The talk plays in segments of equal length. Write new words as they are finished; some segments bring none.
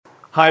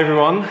Hi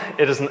everyone,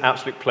 it is an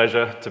absolute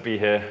pleasure to be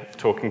here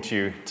talking to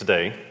you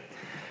today.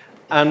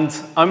 And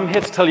I'm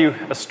here to tell you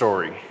a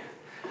story.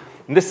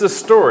 And this is a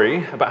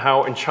story about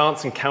how a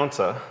chance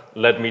encounter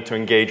led me to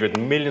engage with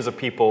millions of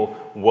people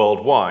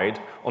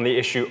worldwide on the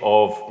issue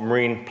of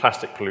marine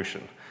plastic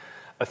pollution,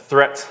 a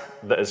threat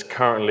that is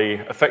currently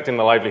affecting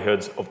the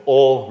livelihoods of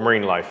all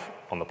marine life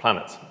on the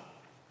planet.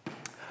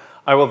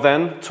 I will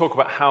then talk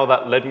about how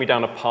that led me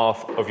down a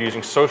path of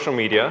using social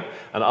media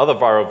and other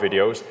viral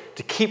videos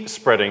to keep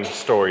spreading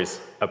stories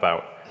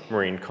about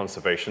marine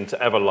conservation to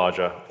ever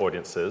larger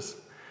audiences.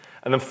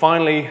 And then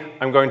finally,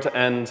 I'm going to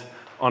end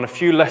on a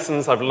few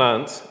lessons I've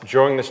learned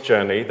during this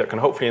journey that can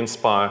hopefully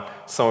inspire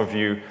some of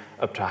you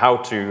as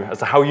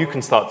to how you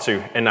can start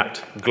to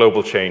enact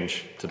global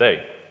change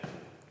today.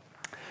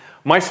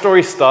 My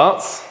story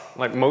starts,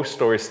 like most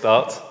stories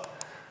start,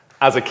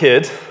 as a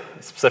kid,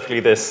 specifically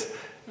this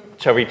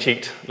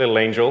chubby-cheeked little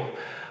angel.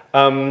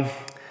 And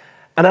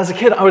as a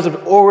kid, I was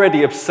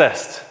already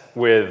obsessed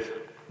with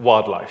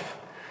wildlife.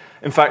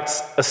 In fact,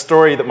 a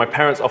story that my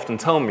parents often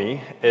tell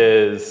me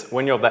is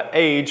when you're that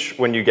age,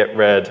 when you get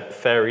read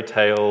fairy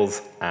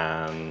tales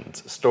and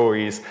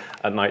stories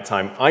at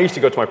nighttime, I used to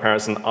go to my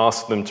parents and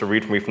ask them to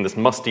read for me from this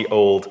musty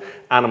old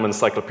animal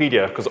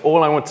encyclopedia because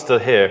all I wanted to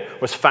hear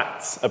was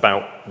facts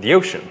about the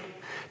ocean.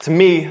 To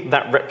me,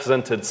 that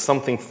represented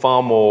something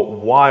far more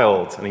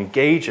wild and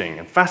engaging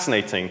and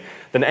fascinating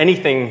than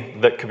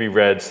anything that could be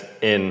read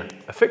in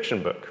a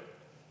fiction book.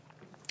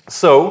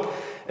 So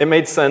it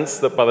made sense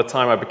that by the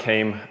time I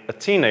became a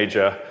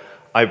teenager,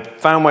 I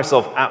found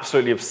myself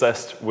absolutely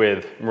obsessed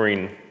with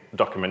marine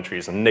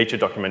documentaries and nature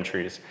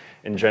documentaries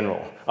in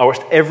general. I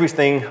watched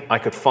everything I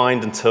could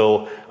find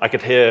until I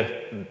could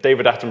hear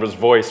David Attenborough's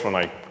voice when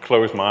I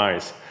closed my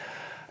eyes.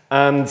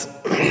 And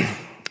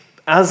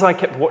as I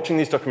kept watching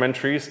these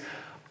documentaries,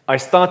 I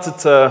started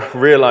to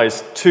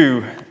realize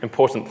two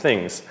important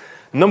things.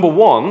 Number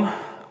one,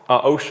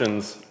 our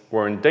oceans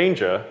were in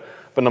danger,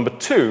 but number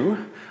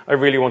two, I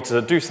really wanted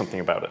to do something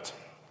about it.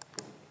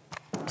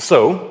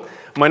 So,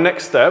 my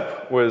next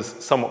step was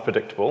somewhat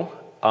predictable.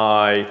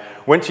 I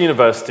went to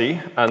university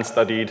and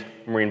studied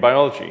marine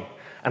biology,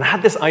 and I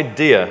had this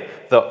idea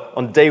that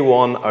on day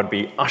one, I'd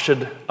be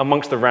ushered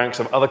amongst the ranks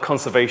of other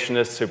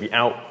conservationists who'd be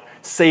out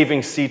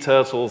saving sea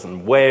turtles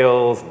and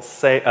whales and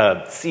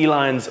sea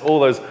lions, all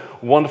those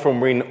wonderful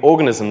marine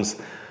organisms.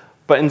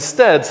 But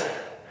instead,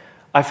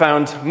 I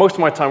found most of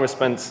my time was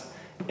spent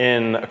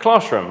in a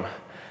classroom.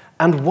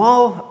 And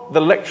while the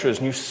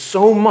lecturers knew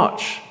so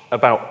much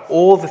about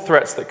all the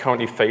threats that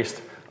currently faced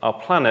our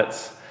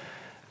planet,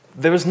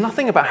 there was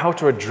nothing about how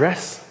to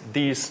address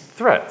these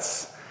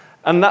threats.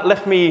 And that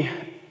left me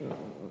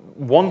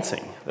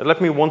wanting.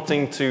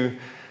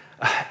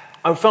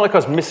 I felt like I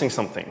was missing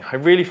something. I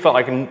really felt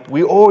like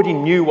we already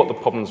knew what the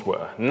problems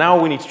were.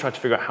 Now we need to try to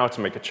figure out how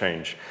to make a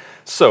change.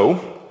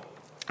 So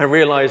I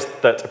realized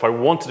that if I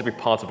wanted to be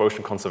part of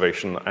ocean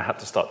conservation, I had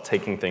to start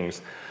taking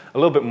things a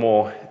little bit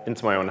more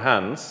into my own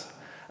hands.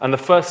 And the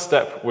first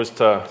step was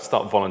to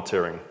start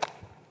volunteering.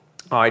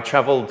 I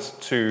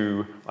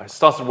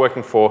started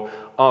working for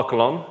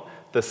Archelon,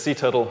 the Sea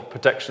Turtle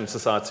Protection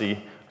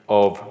Society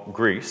of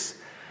Greece.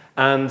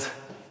 And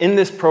in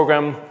this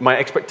program, my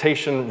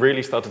expectation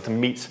really started to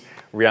meet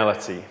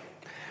reality.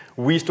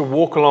 We used to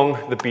walk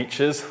along the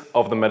beaches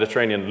of the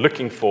Mediterranean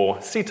looking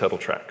for sea turtle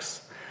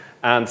tracks.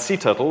 And sea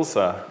turtles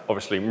are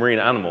obviously marine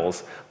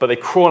animals, but they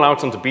crawl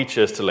out onto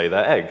beaches to lay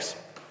their eggs,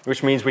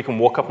 which means we can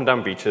walk up and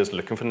down beaches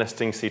looking for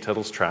nesting sea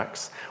turtles'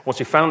 tracks. Once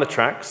we found the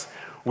tracks,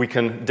 we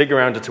can dig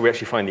around until we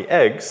actually find the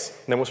eggs.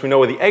 And then once we know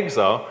where the eggs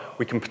are,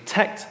 we can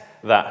protect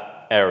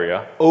that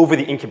area over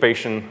the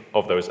incubation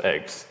of those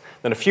eggs.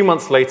 Then a few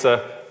months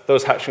later,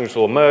 those hatchlings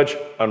will emerge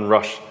and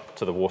rush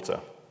to the water.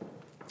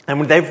 And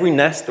with every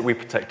nest that we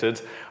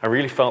protected, I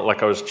really felt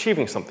like I was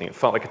achieving something. It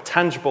felt like a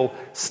tangible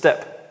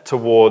step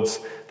towards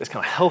this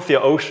kind of healthier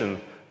ocean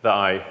that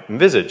I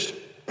envisaged.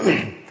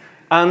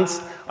 And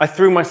I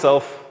threw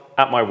myself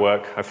at my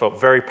work. I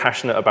felt very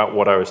passionate about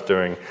what I was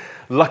doing.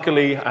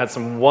 Luckily, I had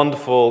some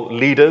wonderful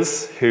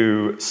leaders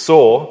who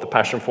saw the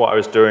passion for what I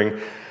was doing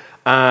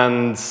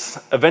and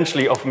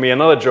eventually offered me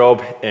another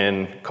job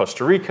in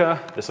Costa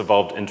Rica. This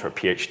evolved into a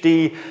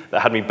PhD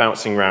that had me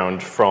bouncing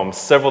around from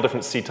several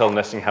different sea turtle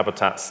nesting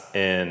habitats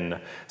in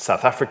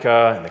South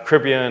Africa, in the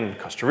Caribbean,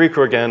 Costa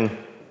Rica again.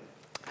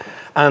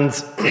 And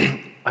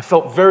I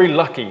felt very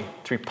lucky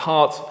to be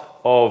part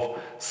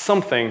of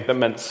something that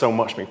meant so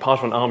much to me, part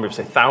of an army of,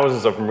 say,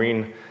 thousands of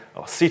marine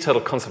or sea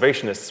turtle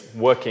conservationists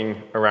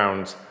working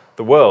around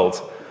the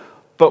world.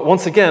 But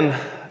once again,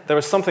 there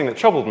was something that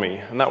troubled me,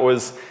 and that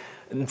was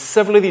in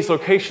several of these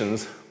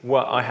locations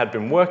where I had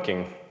been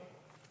working,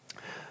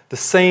 the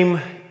same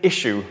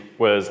issue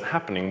was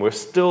happening. We're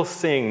still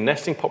seeing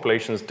nesting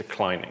populations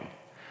declining.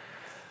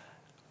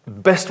 The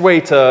best way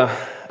to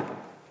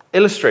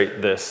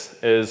illustrate this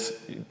is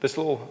this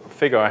little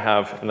figure I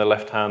have in the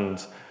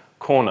left-hand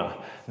corner.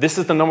 This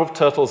is the number of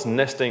turtles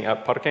nesting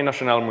at Parque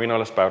Nacional Marino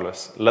Las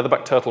Baulas,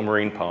 Leatherback Turtle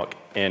Marine Park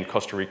in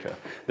Costa Rica.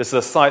 This is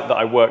a site that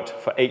I worked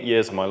for 8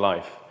 years of my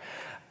life.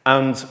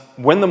 And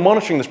when the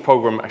monitoring this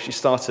program actually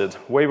started,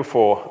 way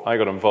before I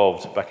got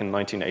involved back in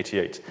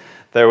 1988,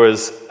 there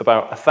was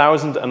about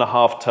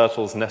 1,500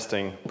 turtles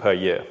nesting per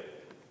year.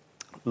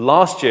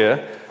 Last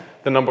year,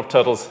 the number of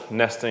turtles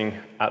nesting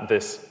at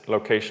this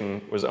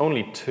location was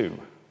only 2.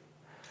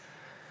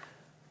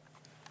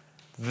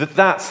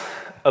 That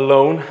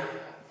alone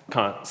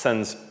kind of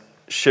sends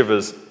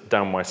shivers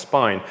down my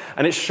spine.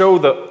 And it showed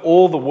that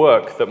all the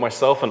work that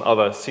myself and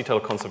other sea turtle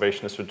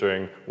conservationists were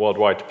doing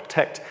worldwide to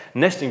protect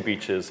nesting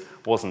beaches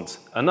wasn't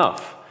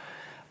enough.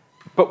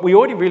 But we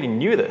already really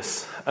knew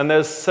this, and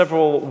there's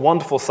several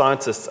wonderful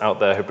scientists out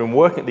there who've been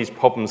working at these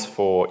problems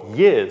for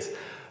years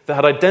that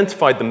had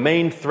identified the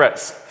main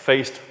threats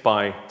faced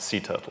by sea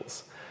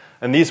turtles.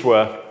 And these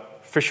were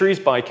fisheries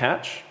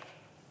bycatch,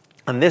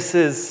 and this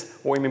is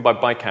what we mean by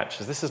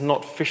bycatch, is this is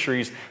not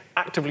fisheries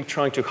actively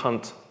trying to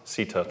hunt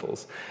sea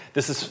turtles.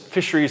 This is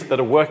fisheries that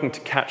are working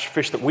to catch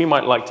fish that we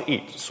might like to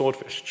eat,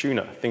 swordfish,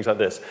 tuna, things like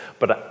this,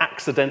 but are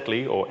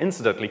accidentally or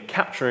incidentally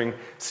capturing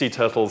sea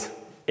turtles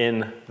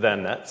in their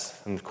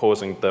nets and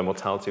causing the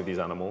mortality of these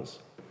animals.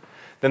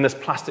 Then there's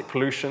plastic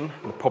pollution.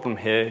 The problem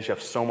here is you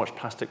have so much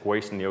plastic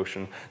waste in the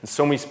ocean, and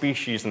so many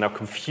species are now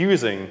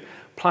confusing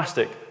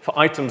plastic for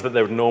items that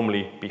they would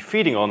normally be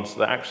feeding on, so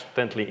they're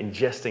accidentally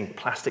ingesting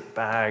plastic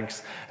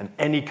bags and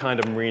any kind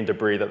of marine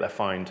debris that they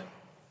find.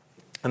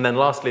 And then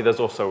lastly, there's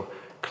also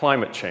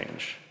climate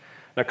change.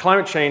 Now,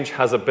 climate change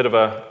has a bit of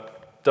a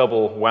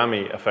double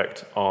whammy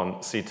effect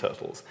on sea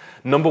turtles.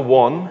 Number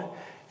one,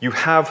 you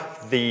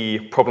have the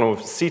problem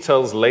of sea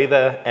turtles lay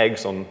their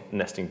eggs on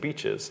nesting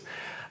beaches.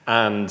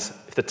 And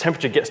if the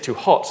temperature gets too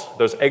hot,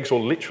 those eggs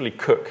will literally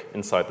cook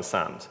inside the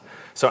sand.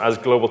 So as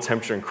global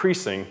temperature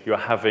increasing, you are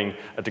having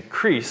a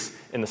decrease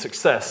in the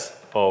success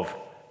of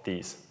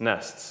these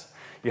nests.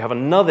 You have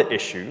another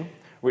issue,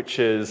 which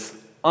is,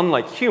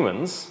 unlike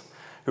humans,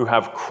 who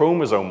have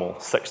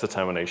chromosomal sex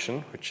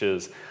determination, which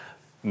is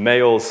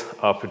males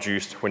are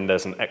produced when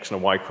there's an X and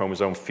a Y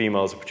chromosome,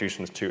 females are produced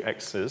when there's 2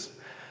 X's.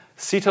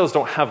 Sea turtles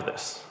don't have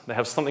this. They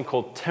have something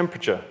called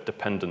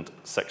temperature-dependent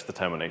sex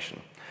determination,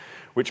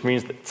 which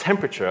means that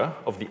temperature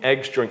of the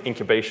eggs during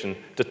incubation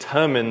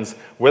determines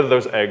whether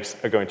those eggs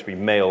are going to be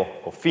male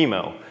or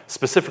female,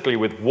 specifically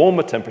with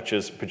warmer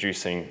temperatures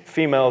producing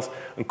females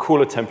and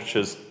cooler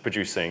temperatures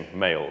producing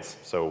males.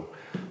 So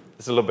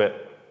it's a little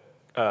bit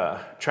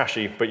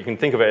trashy, but you can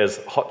think of it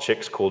as hot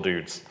chicks, cool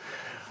dudes.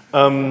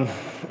 Now,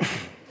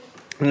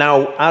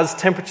 as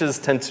temperatures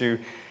tend to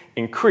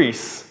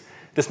increase,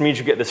 this means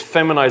you get this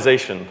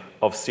feminization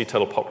of sea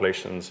turtle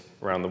populations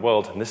around the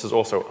world, and this is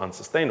also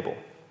unsustainable.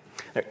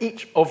 Now,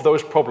 each of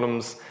those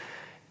problems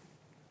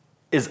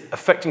is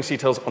affecting sea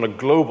turtles on a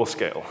global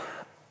scale,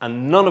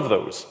 and none of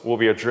those will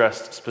be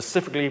addressed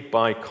specifically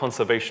by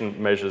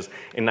conservation measures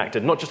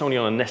enacted, not just only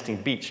on a nesting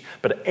beach,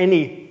 but at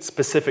any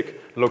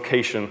specific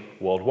location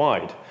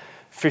worldwide.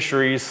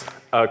 Fisheries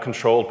are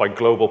controlled by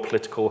global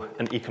political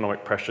and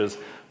economic pressures.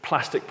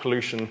 Plastic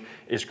pollution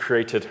is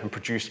created and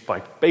produced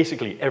by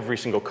basically every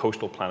single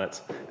coastal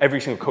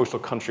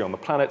country on the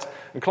planet.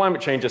 And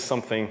climate change is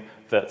something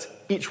that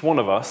each one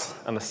of us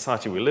and the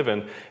society we live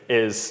in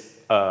is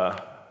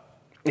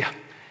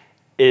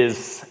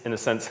in a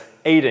sense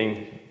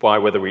aiding by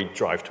whether we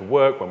drive to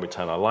work, when we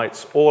turn our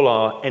lights, all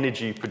our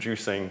energy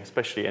producing,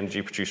 especially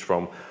energy produced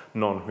from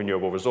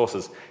non-renewable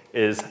resources,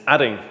 is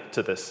adding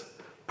to this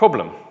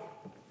problem.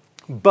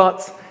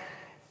 But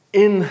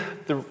in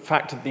the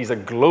fact that these are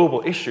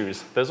global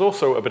issues, there's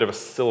also a bit of a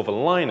silver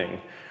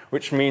lining,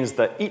 which means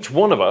that each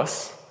one of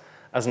us,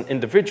 as an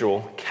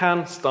individual,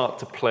 can start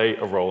to play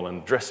a role in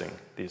addressing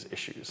these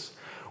issues.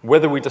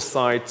 Whether we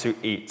decide to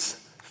eat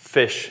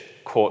fish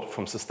caught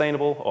from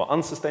sustainable or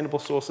unsustainable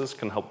sources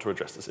can help to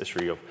address this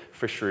issue of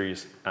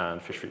fisheries and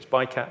fisheries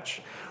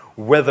bycatch.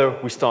 Whether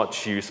we start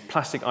to use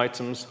plastic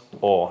items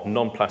or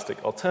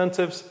non-plastic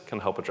alternatives can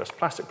help address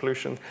plastic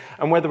pollution.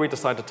 And whether we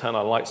decide to turn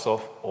our lights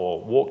off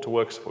or walk to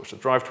work as opposed to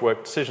drive to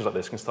work, decisions like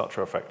this can start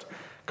to affect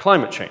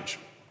climate change.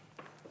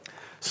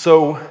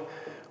 So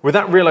with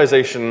that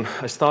realization,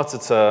 I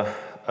started to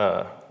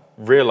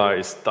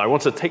realize that I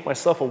wanted to take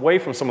myself away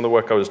from some of the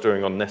work I was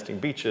doing on nesting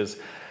beaches,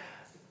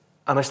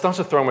 and I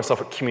started throwing myself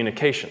at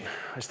communication.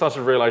 I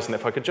started realizing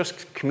that if I could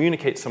just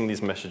communicate some of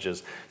these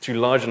messages to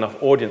large enough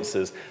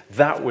audiences,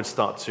 that would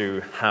start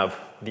to have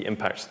the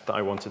impact that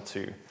I wanted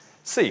to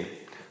see.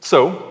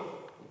 So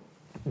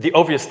the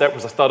obvious step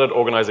was I started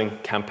organizing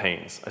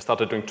campaigns. I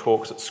started doing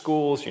talks at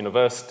schools,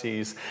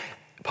 universities,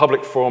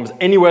 public forums,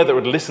 anywhere that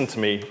would listen to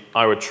me,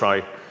 I would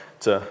try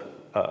to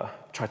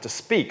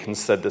speak and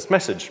spread this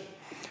message.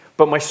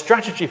 But my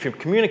strategy for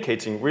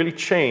communicating really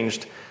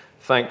changed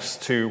thanks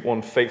to one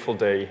fateful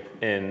day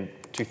in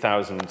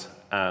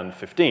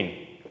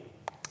 2015.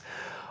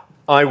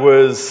 I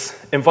was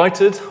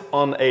invited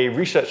on a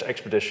research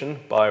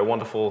expedition by a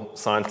wonderful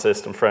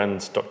scientist and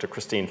friend, Dr.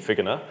 Christine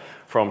Figgener,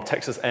 from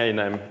Texas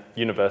A&M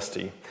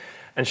University.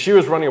 And she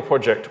was running a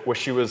project where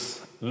she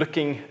was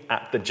looking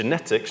at the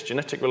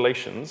genetic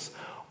relations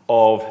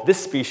of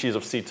this species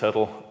of sea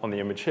turtle on the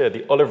image here,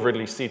 the olive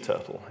ridley sea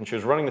turtle. And she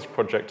was running this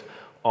project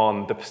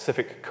on the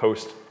Pacific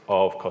coast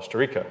of Costa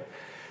Rica.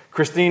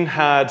 Christine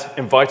had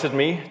invited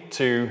me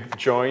to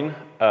join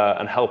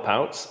and help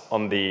out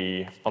on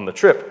the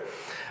trip,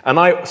 and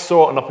I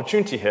saw an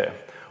opportunity here.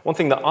 One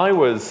thing that I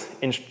was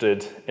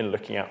interested in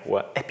looking at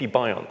were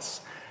epibionts.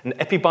 And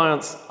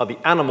epibionts are the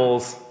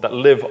animals that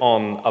live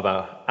on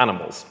other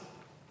animals.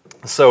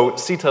 So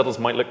sea turtles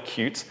might look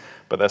cute,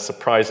 but they're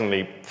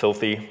surprisingly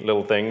filthy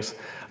little things.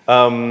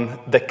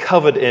 They're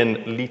covered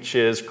in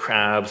leeches,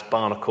 crabs,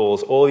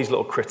 barnacles, all these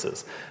little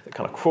critters that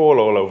kind of crawl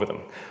all over them.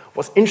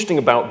 What's interesting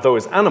about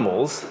those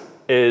animals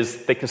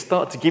is they can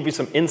start to give you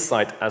some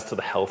insight as to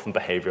the health and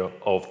behavior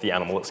of the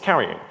animal it's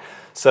carrying.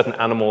 Certain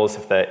animals,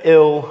 if they're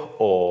ill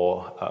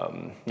or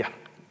don't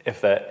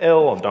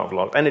have a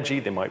lot of energy,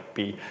 they might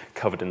be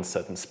covered in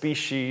certain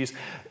species.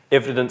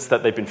 Evidence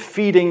that they've been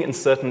feeding in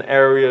certain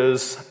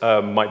areas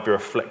might be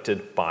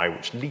reflected by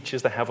which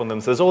leeches they have on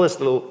them. So there's all these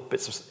little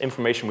bits of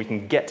information we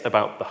can get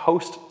about the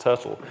host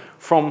turtle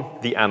from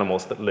the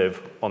animals that live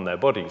on their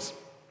bodies.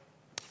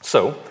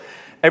 So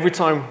every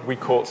time we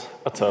caught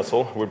a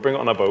turtle, we'd bring it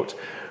on our boat,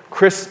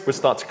 Chris would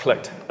start to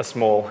collect a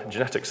small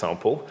genetic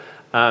sample,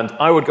 and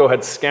I would go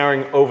ahead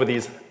scouring over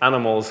these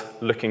animals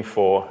looking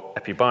for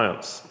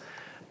epibionts.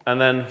 And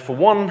then for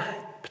one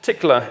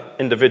particular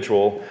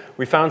individual,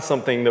 we found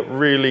something that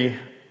really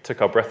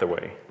took our breath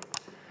away.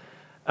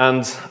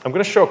 And I'm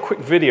going to show a quick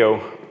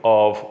video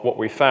of what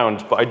we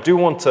found, but I do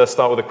want to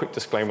start with a quick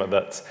disclaimer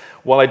that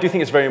while I do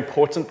think it's very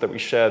important that we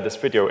share this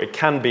video, it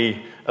can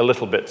be a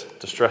little bit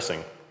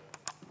distressing.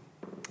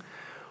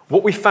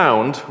 What we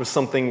found was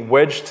something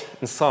wedged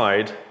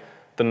inside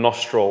the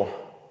nostril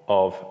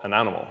of an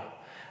animal.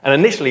 And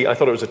initially, I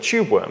thought it was a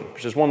tube worm,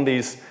 which is one of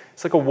these,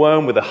 it's like a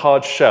worm with a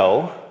hard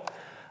shell,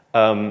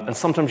 and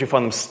sometimes you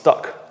find them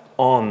stuck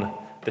on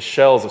the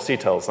shells of sea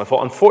turtles. And I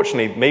thought,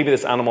 unfortunately, maybe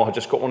this animal had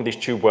just got one of these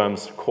tube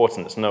worms caught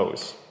in its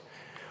nose.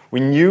 We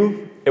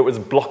knew it was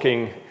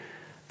blocking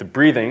the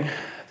breathing,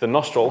 the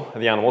nostril of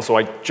the animal, so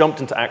I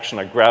jumped into action,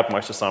 I grabbed my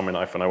sesame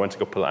knife, and I went to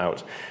go pull it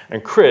out.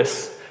 And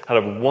Chris had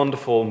a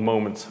wonderful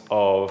moment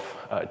of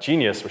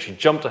genius where she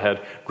jumped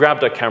ahead,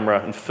 grabbed her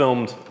camera, and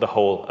filmed the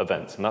whole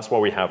event. And that's why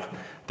we have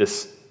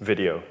this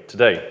video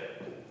today.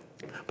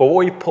 But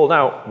what we pulled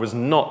out was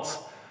not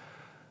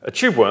a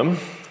tube worm.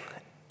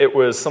 It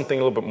was something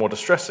a little bit more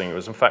distressing. It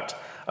was, in fact,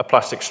 a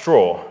plastic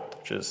straw,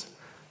 which is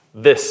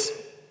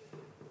this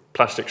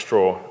plastic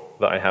straw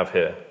that I have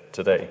here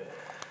today.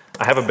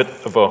 I have a bit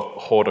of a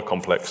hoarder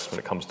complex when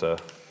it comes to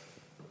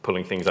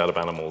pulling things out of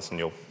animals, and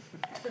you'll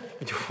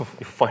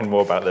find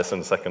more about this in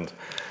a second.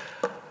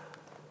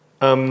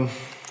 I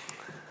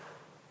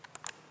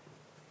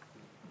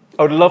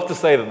would love to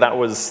say that that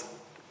was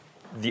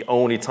the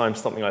only time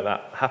something like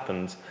that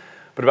happened.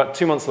 But about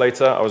 2 months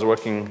later, I was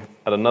working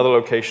at another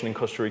location in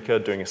Costa Rica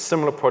doing a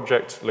similar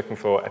project, looking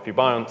for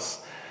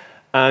epibionts,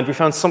 and we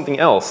found something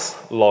else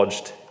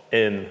lodged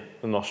in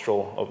the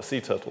nostril of a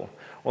sea turtle.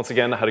 Once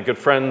again, I had a good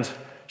friend,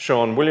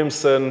 Sean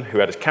Williamson, who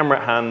had his camera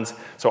at hand,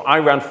 so I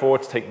ran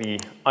forward to take the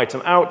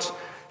item out.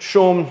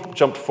 Sean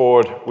jumped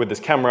forward with his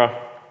camera,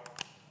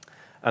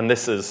 and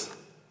this is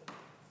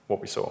what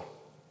we saw.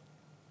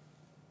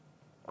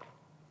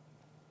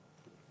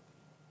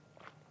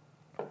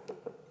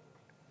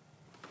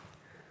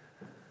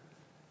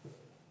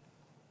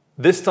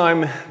 This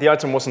time, the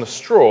item wasn't a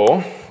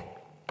straw,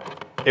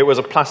 it was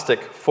a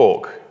plastic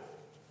fork.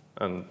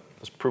 And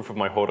as proof of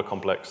my hoarder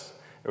complex,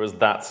 it was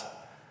that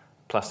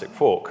plastic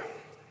fork.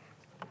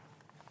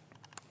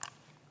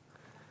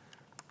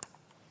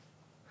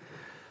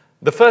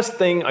 The first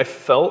thing I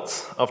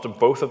felt after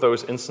both of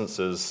those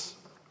instances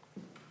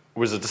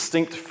was a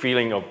distinct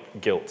feeling of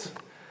guilt.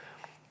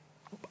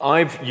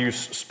 I've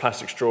used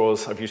plastic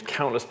straws, I've used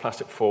countless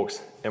plastic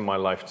forks in my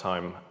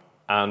lifetime,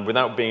 and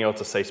without being able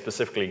to say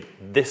specifically,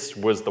 this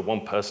was the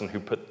one person who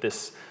put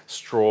this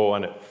straw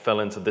and it fell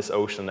into this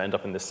ocean and ended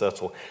up in this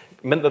turtle,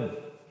 it meant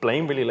that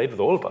blame really laid with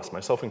all of us,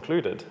 myself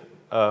included.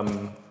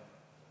 And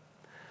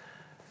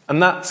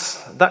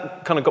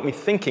that kind of got me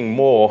thinking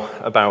more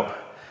about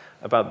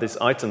these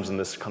items and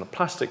this kind of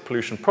plastic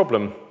pollution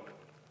problem.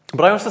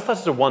 But I also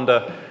started to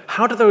wonder,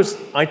 how do those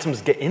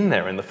items get in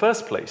there in the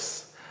first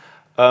place?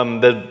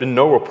 There had been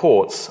no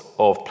reports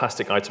of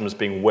plastic items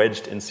being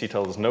wedged in sea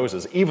turtles'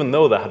 noses, even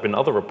though there had been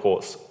other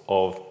reports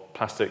of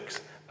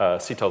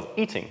sea turtles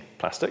eating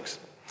plastics.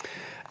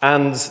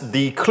 And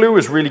the clue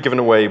was really given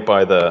away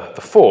by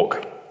the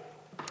fork.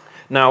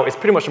 Now, it's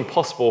pretty much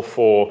impossible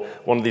for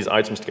one of these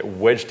items to get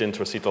wedged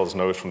into a sea turtle's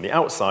nose from the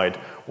outside.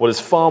 What is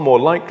far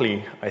more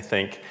likely, I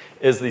think,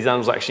 is these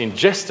animals are actually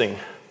ingesting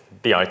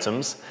the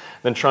items,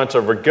 then trying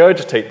to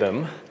regurgitate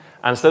them,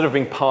 and instead of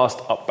being passed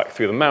up back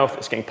through the mouth,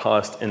 it's getting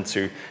passed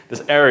into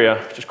this area,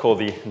 which is called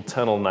the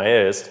internal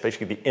nares. It's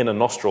basically the inner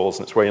nostrils,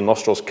 and it's where your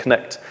nostrils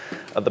connect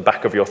at the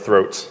back of your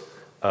throat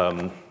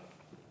to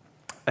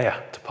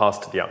pass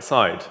to the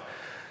outside.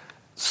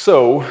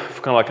 So,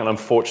 for kind of like an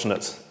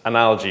unfortunate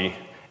analogy,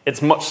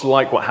 it's much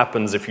like what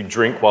happens if you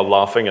drink while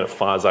laughing and it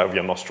fires out of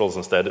your nostrils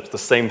instead. It's the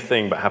same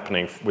thing but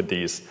happening with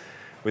these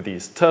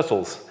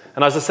turtles.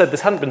 And as I said,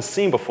 this hadn't been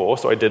seen before,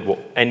 so I did what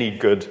any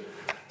good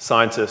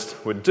scientist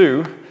would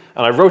do,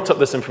 and I wrote up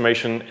this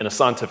information in a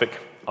scientific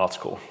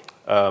article.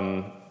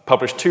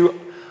 Published 2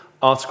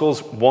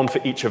 articles, one for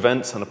each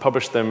event, and I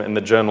published them in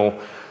the journal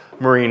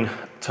Marine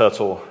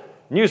Turtle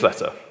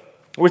newsletter,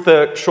 with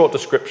a short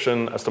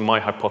description as to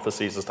my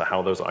hypotheses as to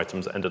how those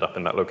items ended up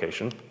in that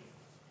location.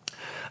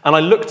 And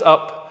I looked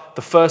up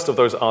the first of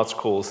those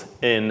articles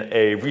in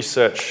a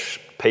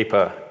research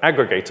paper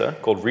aggregator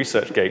called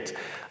ResearchGate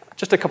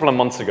just a couple of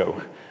months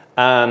ago.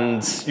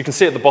 And you can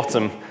see at the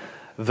bottom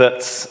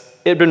that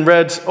it had been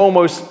read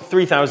almost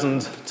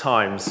 3,000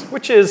 times,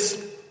 which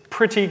is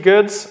pretty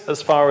good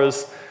as far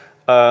as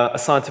a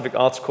scientific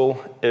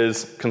article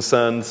is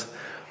concerned.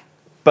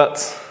 But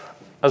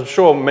as I'm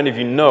sure many of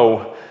you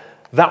know,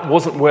 that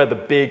wasn't where the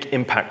big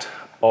impact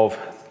of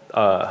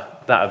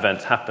that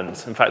event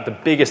happened. In fact, the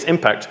biggest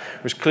impact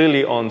was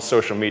clearly on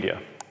social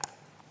media.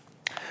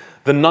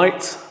 The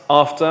night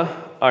after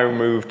I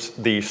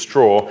removed the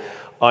straw,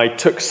 I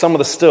took some of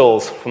the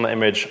stills from the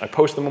image, I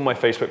posted them on my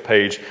Facebook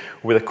page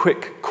with a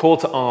quick call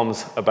to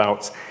arms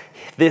about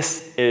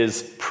this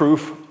is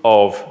proof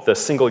of the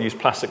single-use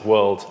plastic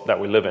world that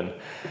we live in.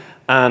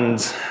 And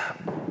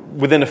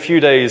within a few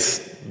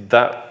days,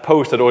 that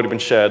post had already been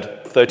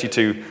shared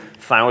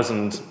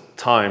 32,000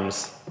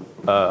 times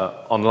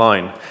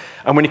online.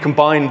 And when you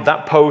combine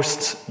that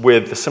post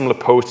with the similar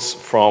posts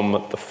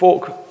from the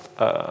Fork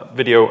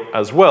video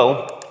as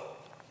well,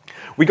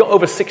 we got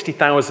over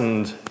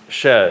 60,000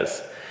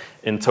 shares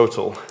in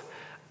total.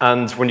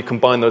 And when you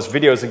combine those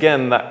videos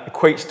again, that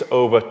equates to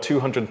over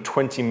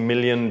 220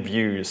 million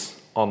views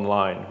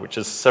online, which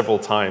is several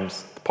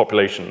times the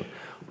population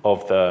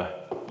of the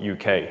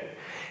UK.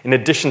 In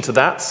addition to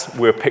that,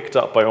 we were picked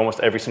up by almost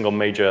every single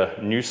major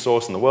news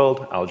source in the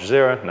world: Al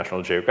Jazeera,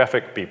 National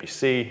Geographic,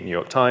 BBC, New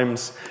York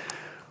Times.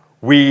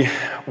 We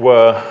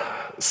were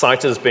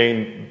cited as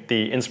being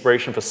the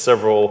inspiration for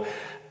several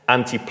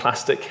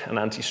anti-plastic and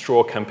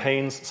anti-straw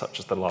campaigns, such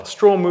as the Last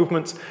Straw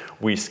movement,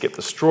 We Skip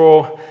the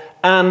Straw,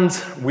 and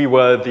we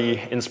were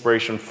the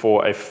inspiration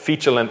for a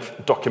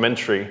feature-length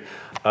documentary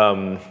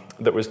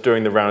that was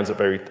doing the rounds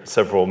at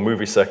several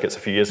movie circuits a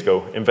few years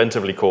ago,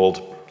 inventively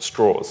called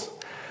Straws.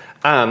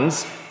 And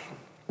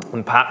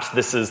perhaps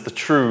this is the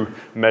true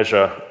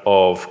measure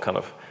of kind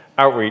of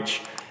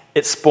outreach,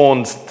 it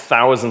spawned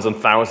thousands and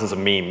thousands of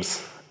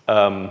memes.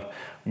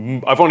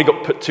 I've only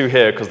got put 2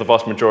 here because the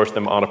vast majority of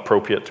them aren't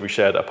appropriate to be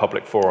shared at a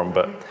public forum,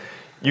 but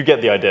you get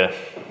the idea.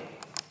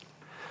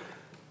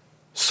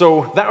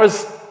 So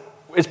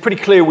it's pretty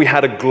clear we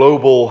had a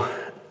global,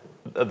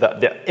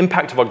 the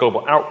impact of our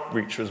global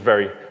outreach was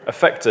very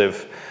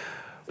effective.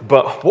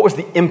 But what was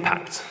the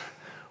impact?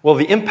 Well,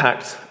 the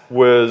impact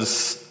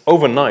was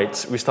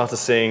overnight, we started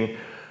seeing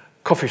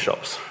coffee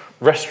shops,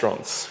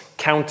 restaurants,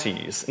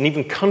 counties, and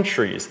even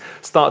countries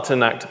start to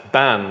enact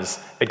bans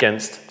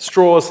against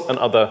straws and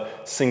other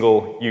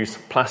single-use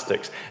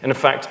plastics. And in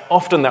fact,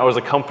 often that was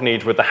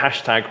accompanied with the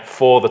hashtag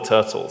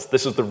 #ForTheTurtles.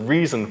 This is the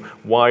reason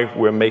why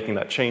we're making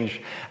that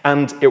change.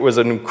 And it was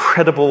an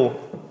incredible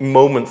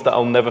moment that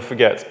I'll never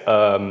forget.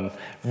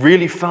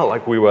 Really felt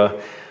like we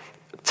were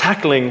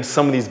tackling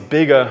some of these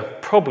bigger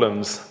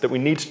problems that we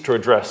needed to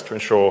address to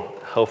ensure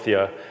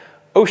healthier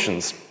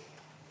oceans.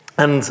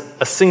 And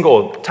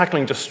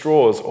tackling just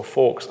straws or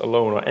forks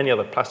alone or any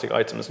other plastic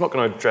item is not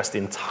going to address the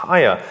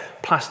entire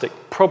plastic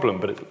problem,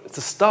 but it's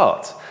a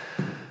start.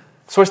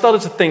 So I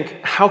started to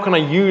think, how can I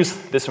use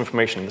this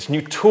information, this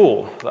new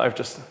tool that I've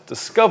just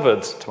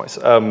discovered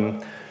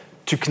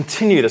to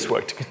continue this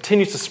work, to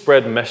continue to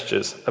spread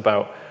messages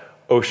about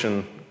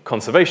ocean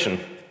conservation?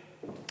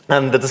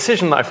 And the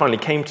decision that I finally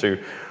came to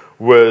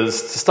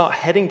was to start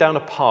heading down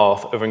a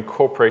path of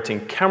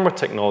incorporating camera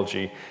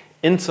technology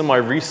into my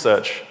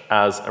research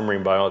as a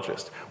marine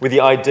biologist, with the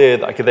idea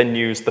that I could then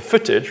use the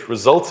footage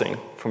resulting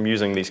from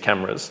using these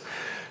cameras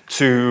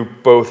to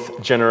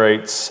both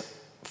generate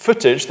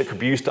footage that could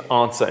be used to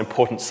answer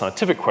important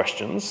scientific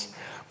questions,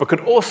 but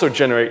could also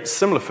generate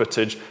similar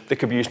footage that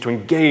could be used to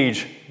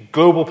engage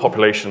global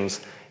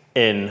populations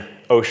in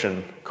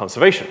ocean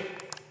conservation.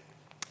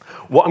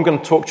 What I'm going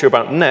to talk to you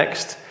about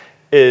next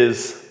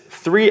is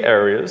 3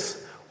 areas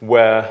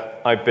where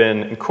I've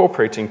been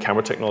incorporating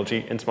camera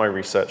technology into my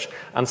research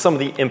and some of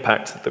the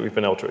impact that we've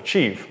been able to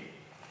achieve.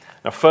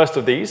 Now, first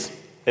of these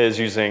is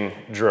using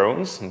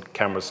drones and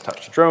cameras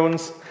attached to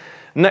drones.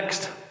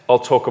 Next, I'll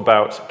talk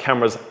about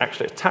cameras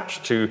actually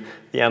attached to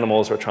the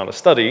animals we're trying to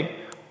study.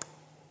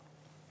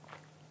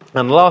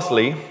 And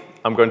lastly,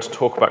 I'm going to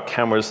talk about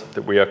cameras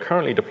that we are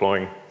currently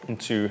deploying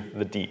into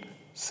the deep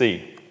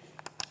sea.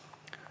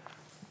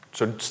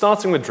 So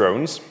starting with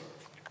drones,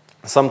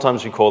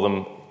 sometimes we call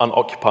them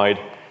unoccupied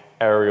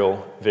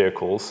aerial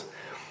vehicles.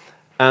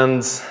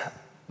 And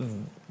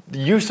the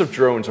use of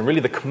drones and really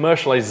the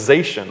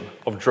commercialization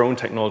of drone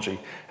technology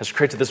has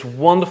created this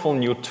wonderful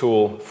new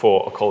tool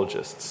for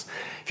ecologists.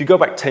 If you go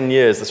back 10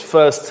 years,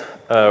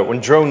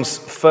 when drones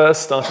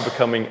first started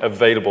becoming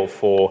available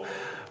for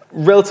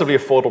relatively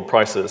affordable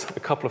prices, a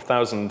couple of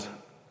thousand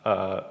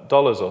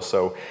or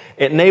so,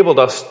 it enabled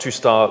us to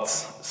start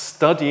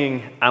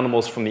studying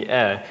animals from the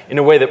air in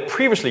a way that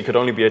previously could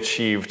only be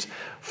achieved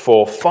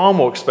for far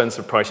more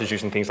expensive prices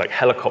using things like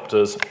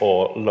helicopters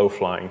or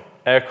low-flying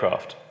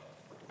aircraft.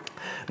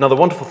 Now, the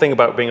wonderful thing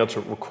about being able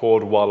to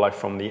record wildlife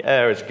from the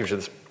air is it gives you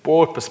this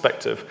broad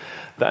perspective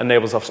that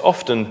enables us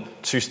often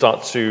to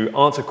start to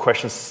answer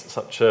questions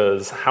such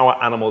as how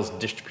are animals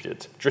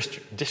distributed,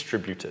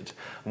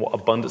 and what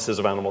abundances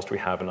of animals do we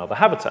have in other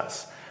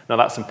habitats. Now,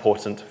 that's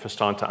important for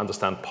starting to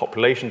understand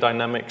population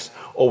dynamics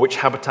or which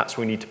habitats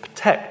we need to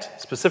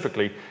protect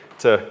specifically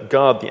to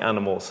guard the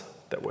animals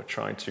that we're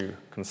trying to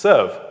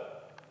conserve.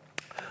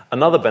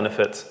 Another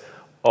benefit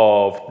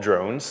of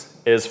drones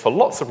is for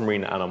lots of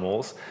marine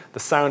animals, the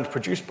sound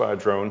produced by a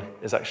drone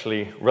is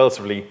actually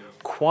relatively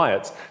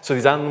quiet. So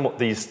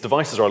these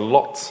devices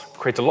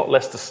create a lot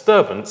less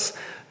disturbance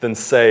than,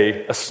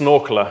 say, a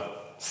snorkeler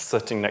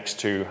sitting next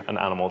to an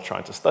animal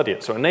trying to study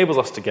it. So it enables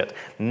us to get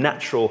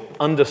natural,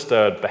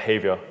 undisturbed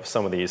behavior of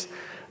some of these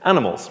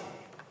animals.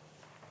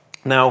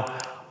 Now,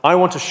 I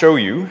want to show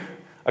you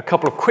a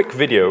couple of quick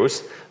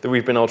videos that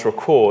we've been able to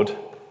record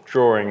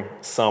during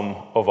some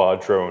of our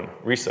drone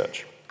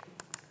research.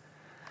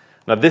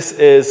 Now, this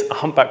is a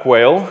humpback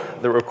whale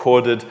that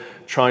recorded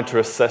trying to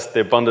assess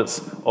the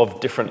abundance of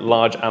different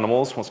large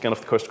animals. Once again,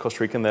 off the coast of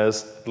Costa Rica, and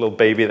there's a little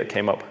baby that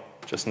came up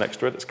just next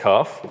to it, its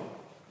calf.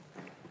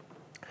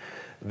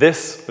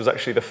 This was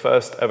actually the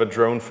first ever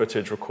drone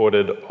footage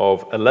recorded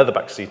of a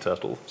leatherback sea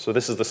turtle. So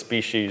this is the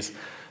species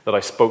that I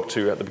spoke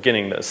to at the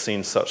beginning that has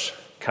seen such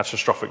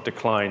catastrophic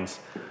declines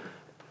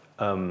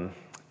in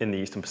the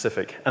Eastern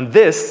Pacific. And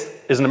this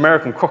is an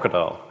American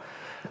crocodile.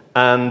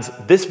 And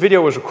this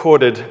video was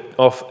recorded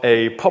off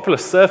a popular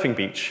surfing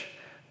beach,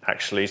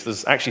 actually. So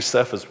there's actually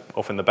surfers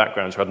off in the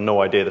background who had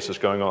no idea this was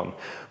going on.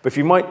 But if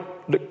you might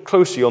look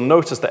closer, you'll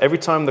notice that every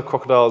time the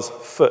crocodile's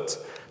foot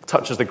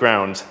touches the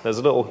ground, there's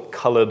a little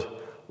colored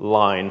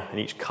line, and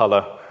each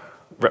color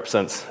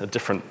represents a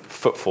different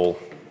footfall,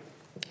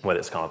 whether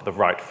it's kind of the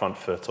right front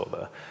foot or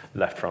the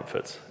left front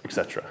foot,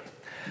 etc.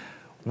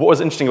 What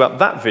was interesting about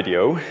that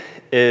video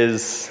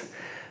is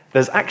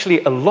there's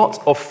actually a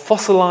lot of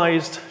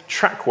fossilized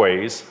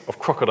trackways of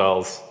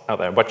crocodiles out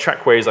there. By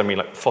trackways, I mean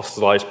like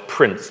fossilized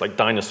prints, like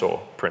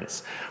dinosaur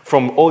prints,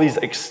 from all these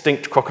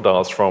extinct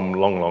crocodiles from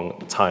long,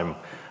 long time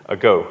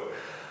ago.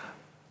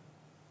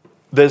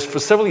 For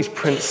several of these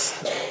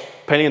prints,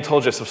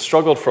 paleontologists have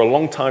struggled for a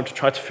long time to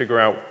try to figure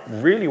out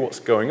really what's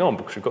going on,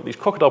 because we've got these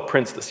crocodile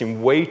prints that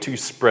seem way too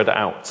spread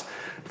out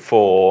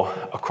for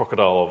a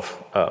crocodile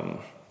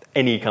of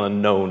any kind of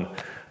known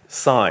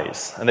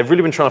size. And they've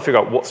really been trying to figure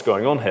out what's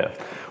going on here.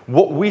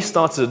 What we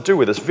started to do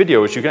with this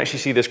video is you can actually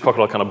see this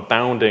crocodile kind of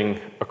bounding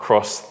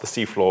across the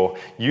seafloor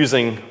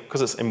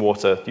because it's in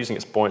water, using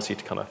its buoyancy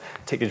to kind of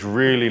take these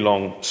really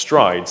long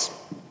strides.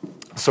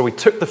 So we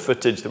took the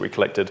footage that we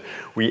collected,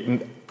 we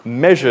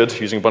measured,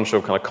 using a bunch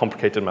of kind of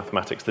complicated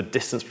mathematics, the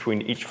distance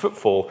between each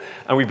footfall,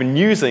 and we've been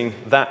using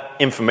that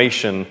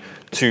information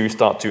to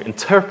start to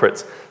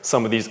interpret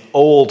some of these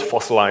old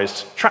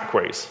fossilized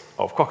trackways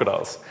of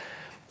crocodiles.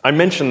 I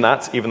mention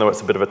that, even though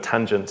it's a bit of a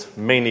tangent,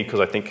 mainly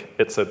because I think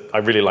I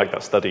really like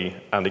that study,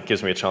 and it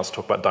gives me a chance to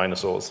talk about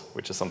dinosaurs,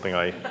 which is something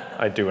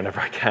I do whenever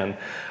I can.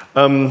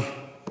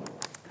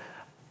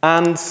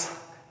 And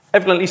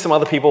evidently some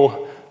other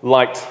people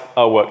liked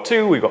our work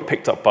too. We got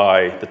picked up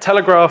by The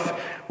Telegraph.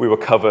 We were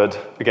covered,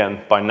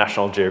 again, by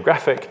National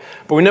Geographic.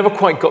 But we never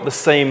quite got the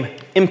same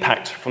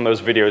impact from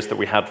those videos that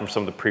we had from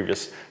some of the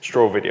previous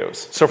straw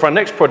videos. So for our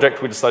next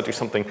project, we decided to do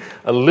something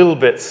a little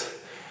bit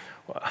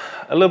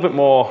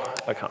more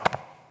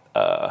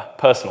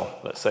personal,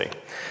 let's say.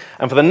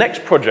 And for the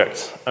next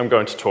project I'm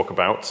going to talk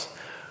about,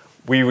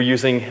 we were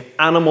using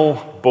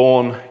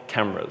animal-borne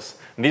cameras.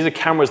 And these are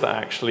cameras that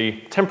are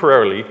actually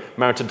temporarily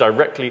mounted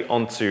directly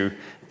onto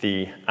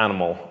the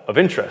animal of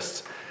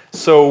interest.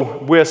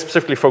 So we're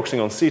specifically focusing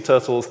on sea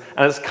turtles,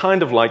 and it's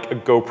kind of like a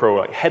GoPro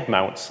like head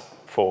mount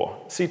for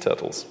sea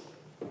turtles.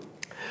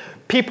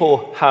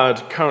 People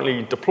had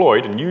currently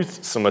deployed and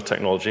used similar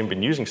technology and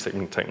been using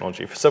similar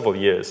technology for several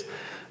years.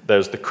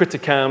 There's the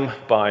Criticam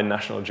by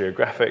National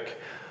Geographic.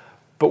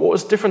 But what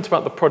was different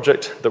about the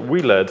project that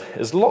we led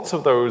is lots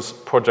of those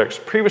projects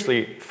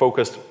previously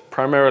focused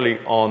primarily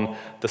on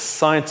the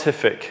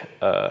scientific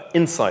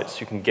insights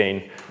you can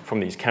gain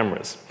from these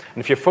cameras. And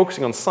if you're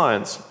focusing on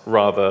science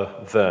rather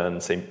than,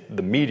 say,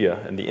 the media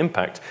and the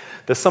impact,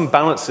 there's some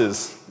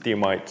balances that you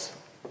might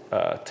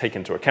take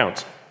into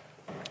account.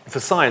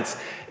 For science,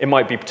 it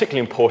might be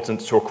particularly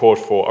important to record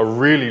for a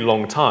really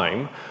long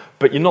time,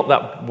 but you're not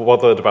that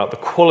bothered about the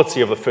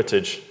quality of the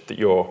footage that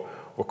you're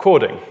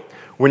recording.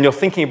 When you're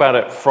thinking about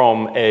it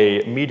from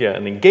a media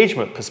and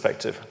engagement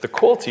perspective, the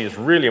quality is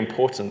really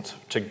important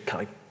to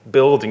kind of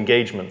build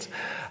engagement.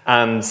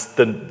 And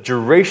the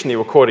duration of the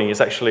recording is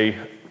actually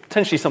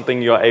potentially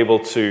something you're able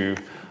to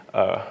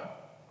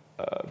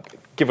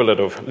give a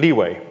little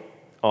leeway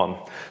on.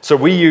 So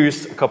we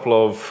used a couple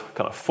of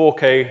kind of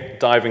 4K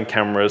diving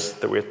cameras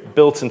that were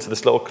built into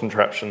this little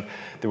contraption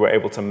that we're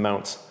able to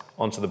mount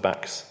onto the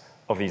backs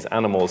of these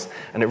animals,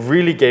 and it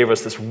really gave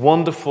us this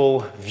wonderful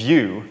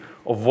view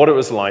of what it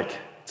was like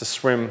to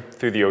swim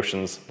through the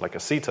oceans like a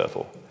sea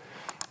turtle.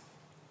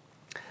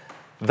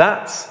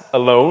 That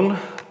alone,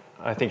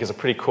 I think, is a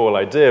pretty cool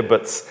idea,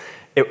 but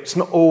it's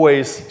not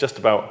always just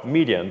about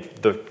media. And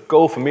the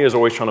goal for me is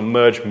always trying to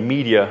merge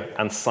media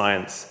and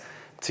science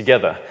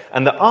together.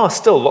 And there are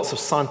still lots of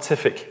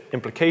scientific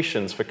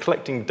implications for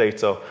collecting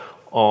data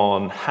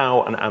on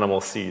how an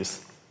animal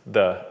sees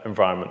the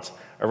environment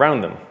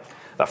around them.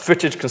 That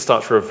footage can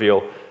start to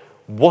reveal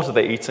what are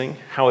they eating,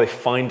 how are they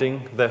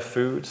finding their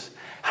food,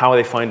 how are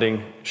they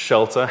finding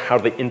shelter, how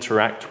do they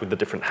interact with the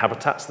different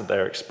habitats that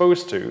they're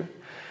exposed to,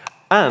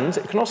 and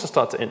it can also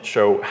start to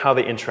show how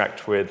they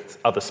interact with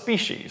other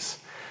species.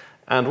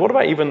 And what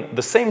about even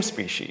the same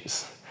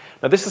species?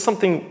 Now, this is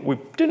something we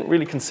didn't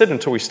really consider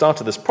until we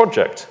started this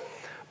project,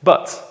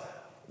 but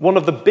one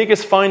of the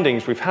biggest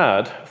findings we've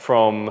had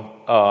from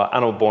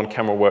animal-borne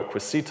camera work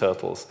with sea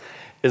turtles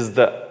is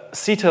that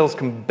sea turtles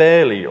can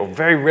barely or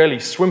very rarely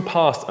swim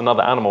past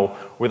another animal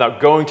without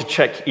going to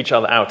check each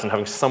other out and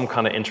having some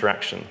kind of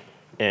interaction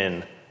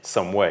in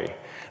some way.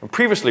 And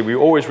previously, we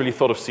always really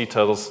thought of sea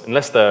turtles,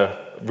 unless they're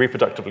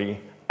reproductively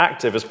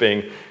active, as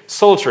being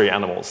solitary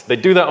animals. They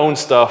do their own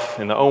stuff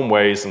in their own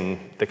ways, and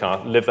they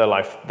kind of live their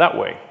life that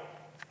way.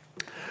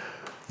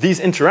 These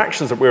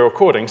interactions that we're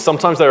recording,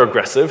 sometimes they're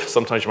aggressive.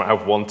 Sometimes you might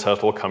have one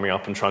turtle coming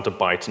up and trying to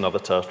bite another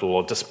turtle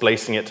or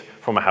displacing it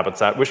from a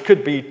habitat, which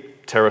could be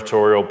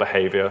territorial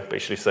behavior,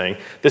 basically saying,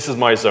 this is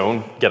my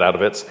zone, get out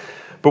of it.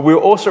 But we're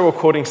also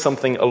recording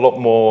something a lot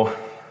more,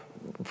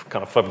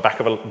 kind of for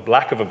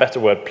lack of a better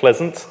word,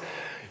 pleasant.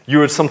 You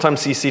would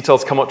sometimes see sea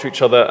turtles come up to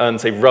each other and,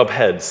 say, rub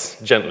heads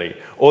gently.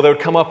 Or they would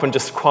come up and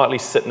just quietly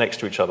sit next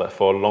to each other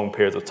for long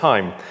periods of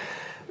time.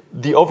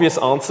 The obvious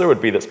answer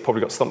would be that's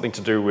probably got something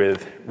to do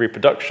with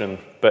reproduction.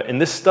 But in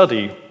this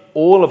study,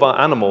 all of our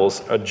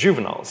animals are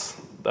juveniles.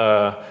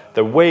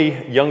 They're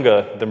way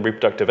younger than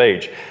reproductive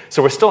age.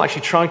 So we're still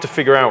actually trying to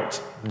figure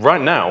out,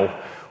 right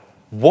now,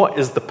 what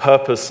is the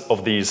purpose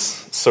of these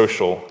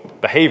social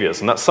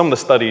behaviors? And that's some of the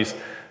studies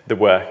that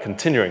we're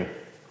continuing.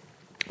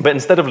 But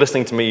instead of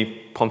listening to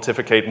me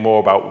pontificate more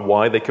about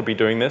why they could be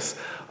doing this,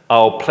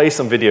 I'll play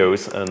some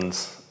videos and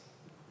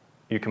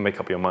you can make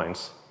up your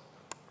minds.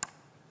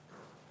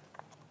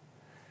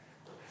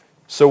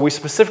 So we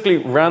specifically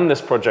ran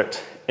this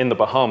project in the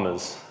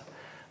Bahamas,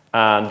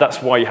 and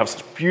that's why you have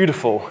such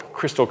beautiful,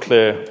 crystal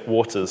clear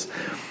waters.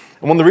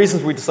 And one of the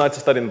reasons we decided to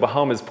study in the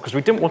Bahamas is because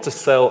we didn't want to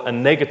sell a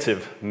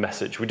negative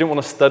message. We didn't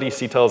want to study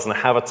sea turtles in a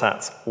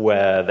habitat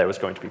where there was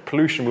going to be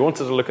pollution. We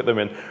wanted to look at them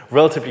in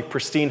relatively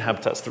pristine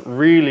habitats that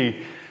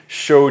really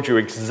showed you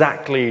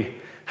exactly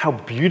how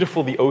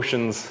beautiful the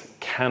oceans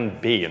can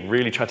be, and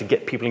really try to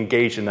get people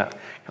engaged in that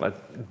kind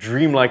of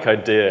dreamlike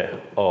idea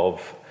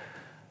of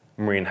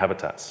marine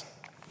habitats.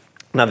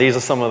 Now, these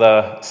are some of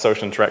the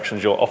social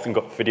interactions. You'll often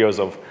got videos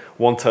of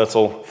one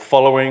turtle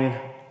following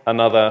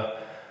another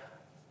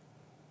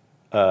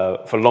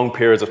for long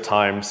periods of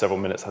time, several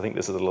minutes. I think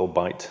this is a little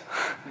bite.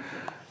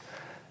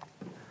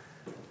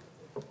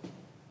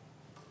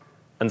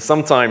 And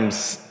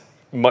sometimes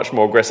much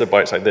more aggressive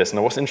bites like this.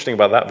 Now, what's interesting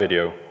about that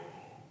video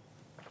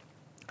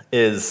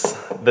is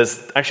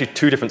there's actually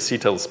two different sea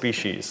turtle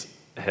species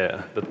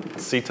here. The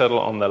sea turtle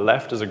on the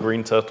left is a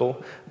green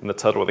turtle, and the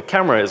turtle with the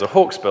camera is a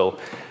hawksbill.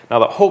 Now,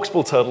 that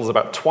hawksbill turtle is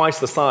about twice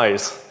the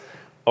size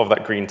of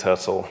that green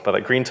turtle, but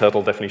that green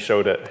turtle definitely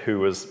showed it who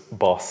was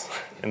boss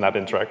in that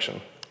interaction.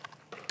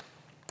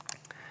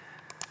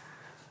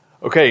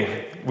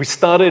 Okay, we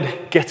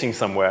started getting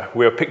somewhere.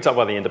 We were picked up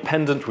by The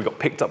Independent. We got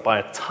picked up by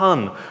a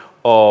ton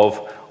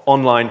of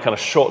online kind of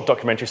short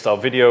documentary-style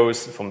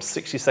videos from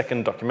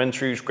 60-second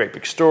documentaries, Great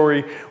Big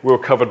Story. We were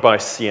covered by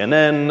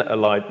CNN,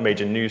 a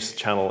major news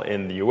channel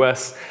in the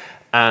US.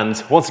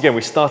 And once again,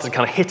 we started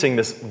kind of hitting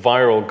this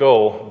viral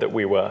goal that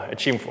we were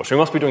achieving for. So we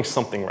must be doing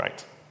something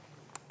right.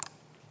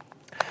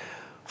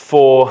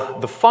 For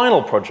the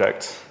final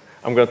project,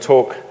 I'm going to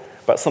talk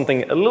about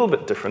something a little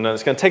bit different. And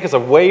it's going to take us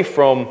away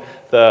from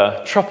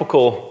the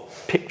tropical,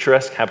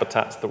 picturesque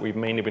habitats that we've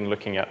mainly been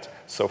looking at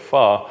so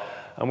far.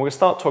 And we're going to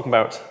start talking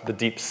about the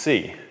deep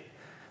sea.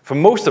 For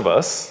most of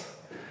us,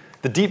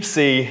 the deep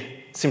sea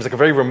seems like a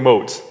very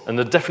remote and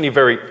a definitely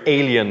very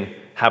alien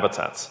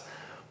habitat.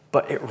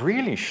 But it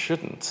really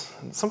shouldn't.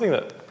 It's something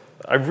that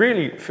I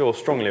really feel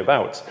strongly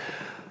about.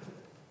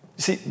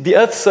 You see, the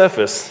Earth's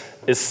surface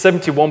is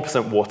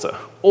 71% water.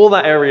 All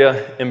that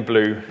area in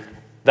blue,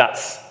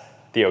 that's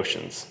the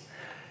oceans.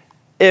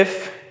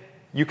 If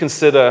you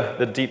consider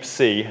the deep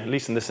sea, at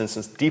least in this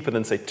instance, deeper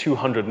than, say,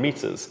 200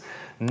 meters,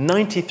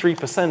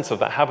 93% of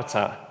that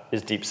habitat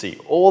is deep sea.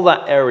 All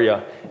that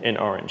area in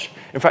orange.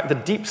 In fact, the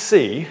deep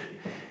sea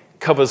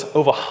covers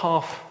over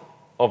half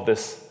of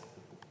this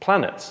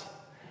planet.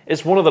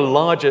 It's one of the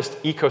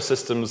largest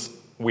ecosystems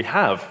we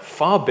have,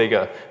 far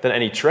bigger than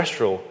any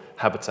terrestrial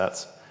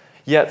habitats.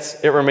 Yet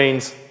it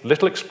remains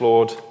little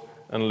explored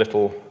and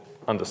little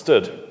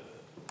understood.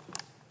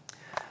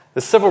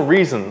 There's several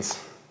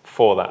reasons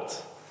for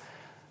that.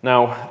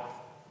 Now,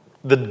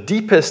 The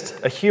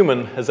deepest a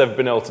human has ever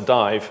been able to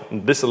dive,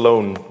 and this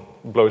alone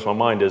blows my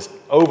mind, is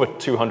over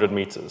 200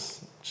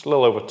 meters. Just a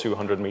little over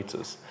 200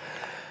 meters.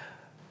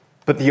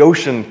 But the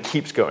ocean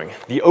keeps going.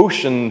 The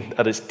ocean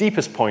at its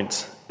deepest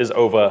point is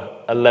over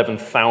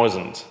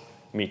 11,000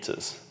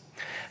 meters.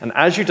 And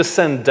as you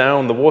descend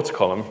down the water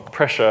column,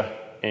 pressure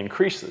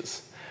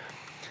increases.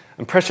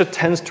 And pressure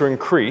tends to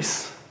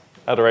increase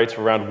at a rate of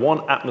around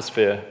 1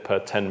 atmosphere per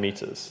 10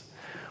 meters.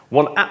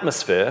 1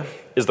 atmosphere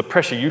is the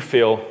pressure you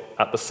feel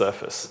at the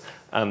surface.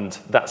 And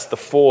that's the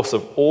force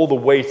of all the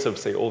weight of,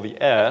 say, all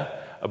the air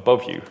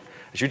above you.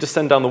 As you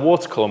descend down the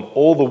water column,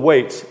 all the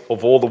weight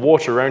of all the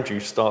water around you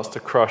starts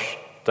to crush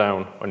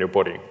down on your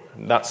body.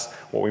 And that's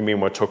what we mean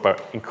when we talk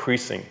about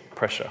increasing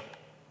pressure.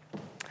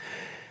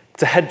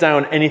 To head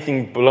down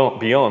anything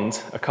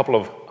beyond a couple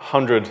of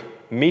 100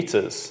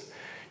 meters,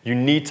 you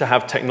need to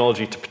have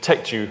technology to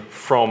protect you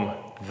from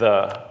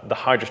the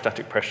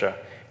hydrostatic pressure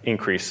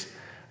increase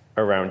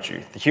around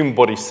you. The human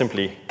body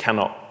simply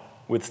cannot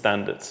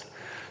withstand it.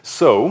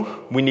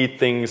 So we need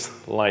things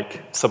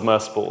like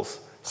submersibles,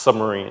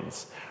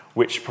 submarines,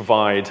 which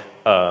provide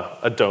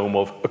a dome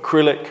of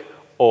acrylic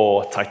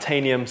or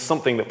titanium,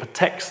 something that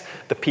protects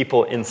the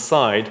people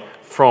inside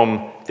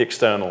from the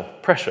external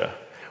pressure.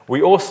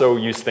 We also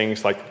use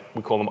things like,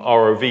 we call them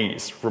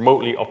ROVs,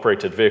 remotely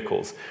operated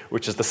vehicles,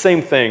 which is the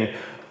same thing,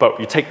 but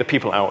you take the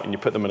people out and you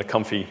put them in a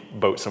comfy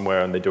boat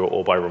somewhere and they do it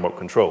all by remote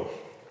control.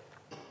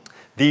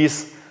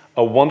 These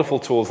are wonderful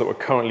tools that we're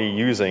currently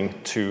using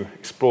to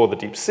explore the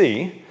deep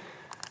sea,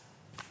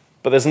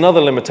 but there's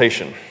another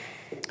limitation,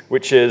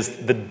 which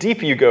is the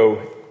deeper you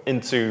go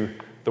into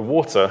the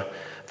water,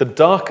 the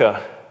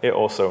darker it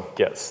also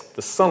gets.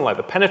 The sunlight,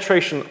 the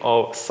penetration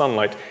of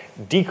sunlight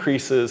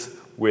decreases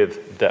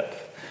with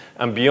depth.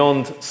 And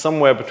beyond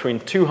somewhere between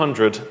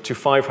 200 to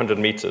 500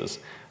 meters,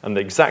 and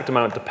the exact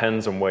amount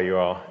depends on where you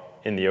are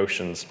in the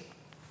oceans.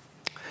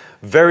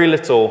 Very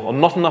little, or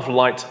not enough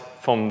light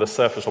from the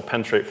surface will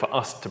penetrate for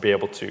us to be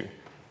able to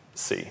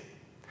see.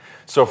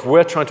 So if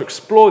we're trying to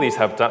explore these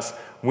habitats,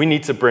 we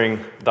need to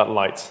bring that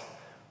light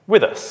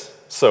with us.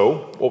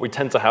 So what we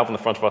tend to have on the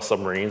front of our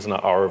submarines and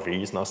our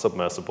ROVs and our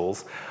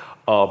submersibles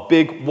are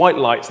big white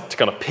lights to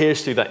kind of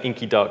pierce through that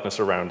inky darkness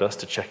around us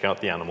to check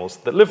out the animals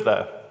that live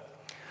there.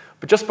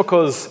 But just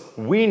because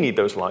we need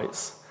those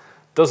lights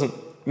doesn't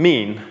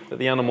mean that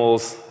the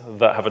animals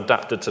that have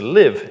adapted to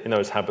live in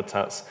those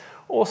habitats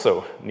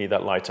also need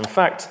that light. In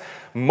fact,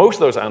 most of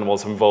those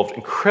animals have evolved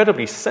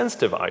incredibly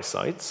sensitive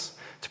eyesights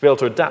to be able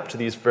to adapt to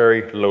these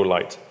very low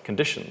light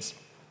conditions.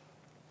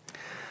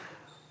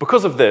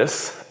 Because of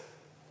this,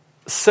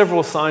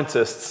 several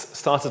scientists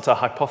started to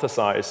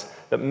hypothesize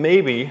that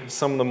maybe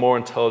some of the more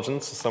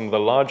intelligent, some of the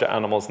larger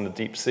animals in the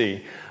deep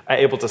sea are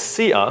able to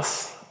see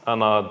us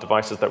and our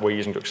devices that we're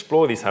using to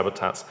explore these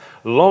habitats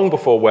long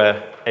before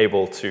we're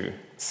able to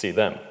see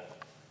them.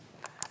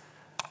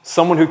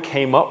 Someone who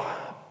came up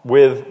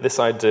with this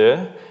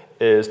idea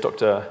is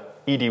Dr.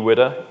 Edie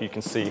Widder, you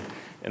can see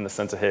in the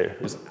center here,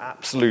 who's an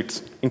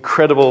absolute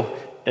incredible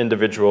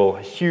individual,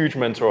 a huge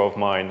mentor of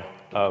mine,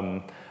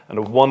 and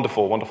a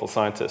wonderful, wonderful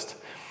scientist.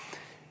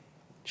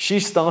 She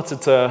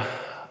started to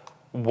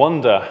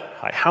wonder,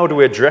 how do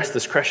we address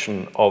this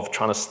question of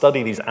trying to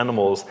study these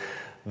animals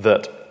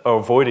that are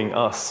avoiding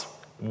us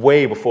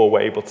way before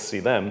we're able to see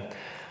them?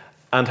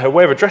 And her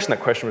way of addressing that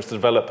question was to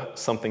develop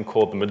something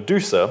called the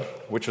Medusa,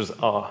 which was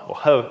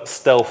her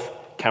stealth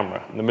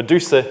camera. And the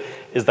Medusa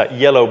is that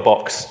yellow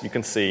box you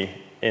can see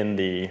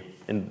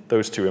in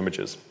those two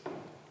images,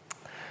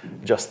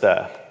 just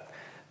there.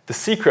 The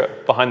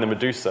secret behind the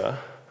Medusa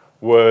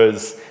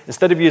was,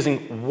 instead of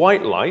using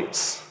white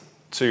lights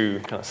to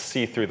kind of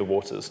see through the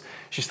waters,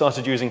 she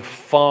started using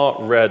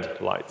far red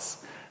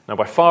lights. Now,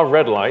 by far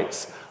red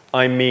lights,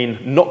 I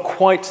mean not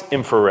quite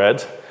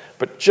infrared,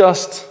 but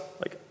just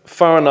like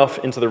far enough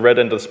into the red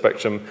end of the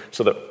spectrum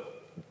so that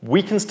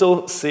we can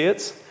still see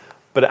it,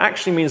 but it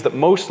actually means that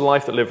most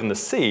life that live in the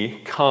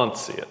sea can't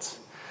see it.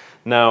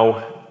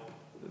 Now,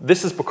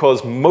 this is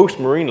because most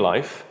marine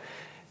life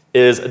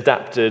is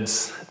adapted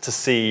to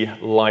see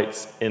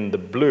light in the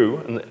blue,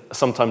 and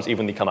sometimes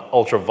even the kind of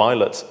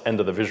ultraviolet end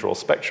of the visual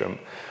spectrum,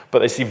 but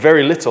they see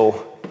very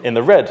little in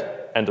the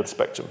red end of the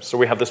spectrum. So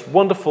we have this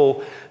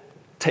wonderful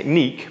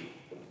technique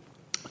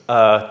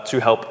to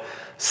help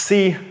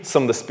see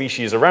some of the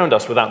species around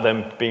us without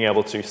them being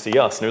able to see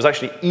us. And it was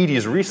actually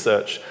Edie's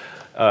research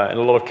in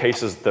a lot of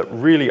cases that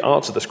really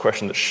answered this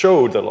question, that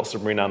showed that lots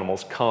of marine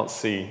animals can't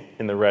see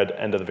in the red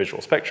end of the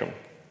visual spectrum.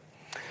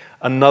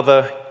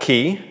 Another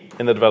key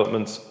in the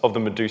development of the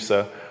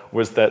Medusa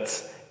was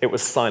that it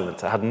was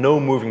silent. It had no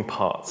moving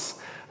parts.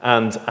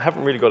 And I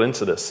haven't really got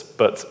into this,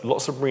 but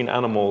lots of marine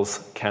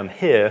animals can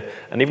hear,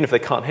 and even if they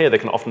can't hear, they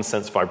can often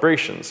sense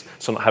vibrations.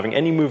 So not having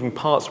any moving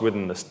parts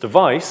within this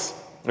device,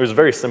 it was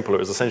very simple. It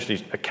was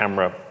essentially a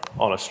camera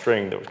on a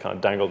string that was kind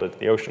of dangled into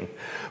the ocean.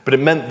 But it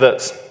meant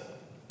that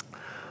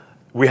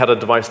we had a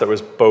device that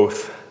was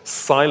both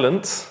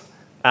silent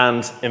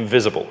and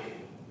invisible.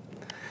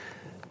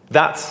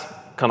 That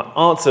kind of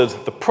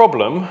answered the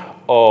problem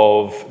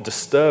of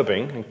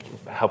disturbing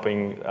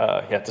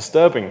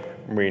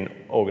marine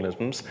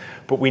organisms,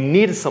 but we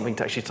needed something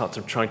to actually start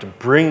to trying to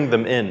bring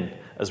them in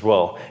as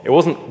well. It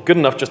wasn't good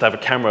enough just to have a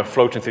camera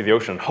floating through the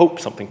ocean and hope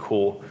something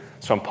cool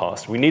swam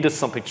past. We needed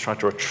something to try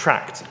to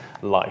attract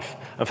life.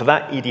 And for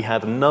that, Edie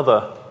had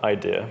another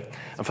idea.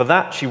 And for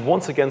that, she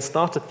once again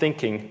started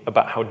thinking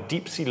about how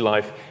deep-sea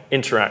life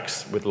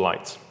interacts with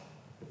light.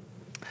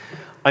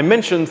 I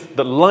mentioned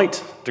that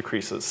light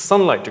decreases,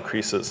 sunlight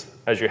decreases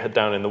as you head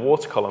down in the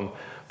water column,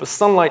 but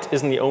sunlight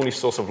isn't the only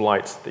source of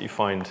light that you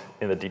find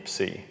in the deep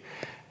sea.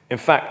 In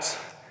fact,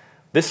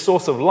 this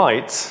source of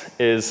light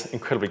is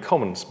incredibly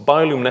common. It's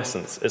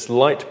bioluminescence. It's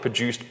light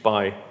produced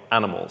by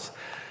animals.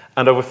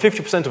 And over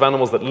 50% of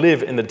animals that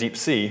live in the deep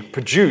sea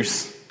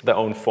produce their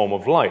own form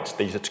of light.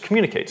 They use it to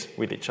communicate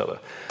with each other.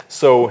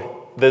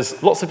 So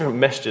there's lots of different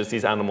messages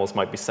these animals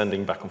might be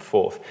sending back and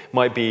forth. It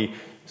might be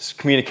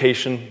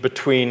communication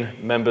between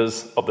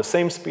members of the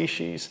same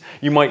species.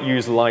 You might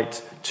use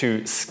light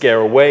to scare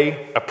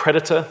away a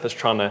predator that's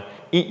trying to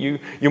eat you.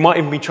 You might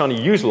even be trying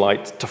to use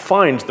light to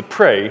find the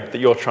prey that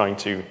you're trying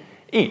to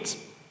eat.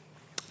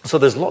 So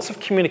there's lots of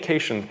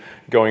communication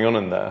going on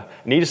in there.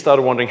 And Edie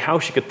started wondering how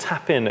she could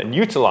tap in and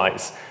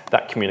utilize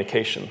that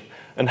communication.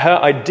 And her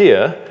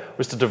idea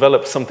was to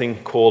develop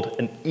something called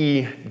an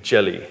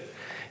e-jelly.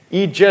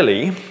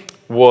 E-jelly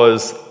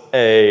was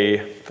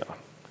a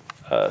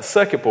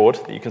circuit board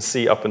that you can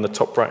see up in the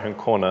top right-hand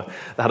corner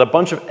that had a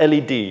bunch of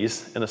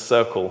LEDs in a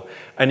circle,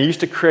 and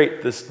used to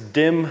create this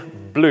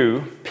dim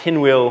blue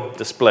pinwheel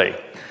display.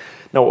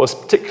 Now, what was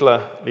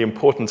particularly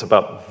important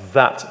about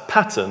that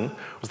pattern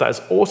was that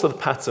it's also the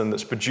pattern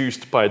that's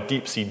produced by a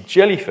deep-sea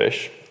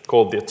jellyfish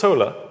called the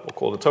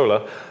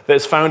Atolla, that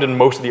is found in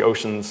most of the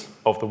oceans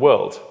of the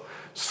world.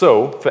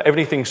 So, for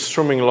everything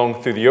swimming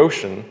along through the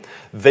ocean,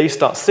 they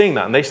start seeing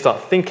that, and they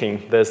start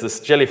thinking there's this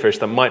jellyfish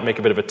that might make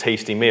a bit of a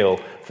tasty meal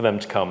for them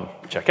to come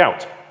check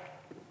out.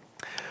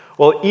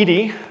 Well,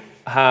 Edie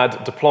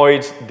had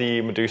deployed the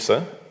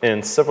Medusa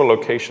in several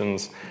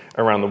locations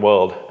around the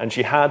world, and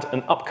she had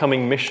an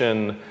upcoming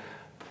mission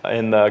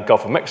in the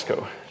Gulf of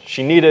Mexico.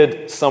 She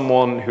needed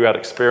someone who had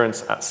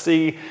experience at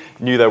sea,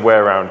 knew their way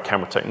around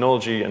camera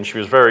technology, and she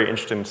was very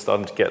interested in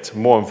starting to get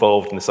more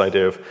involved in this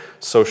idea of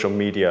social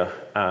media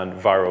and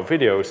viral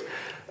videos.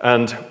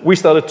 And we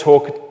started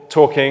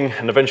talking,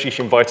 and eventually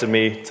she invited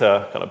me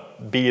to kind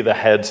of be the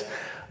head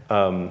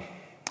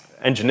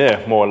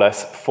engineer, more or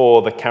less,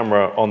 for the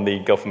camera on the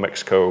Gulf of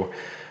Mexico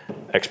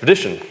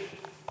expedition.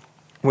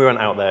 We went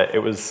out there. It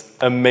was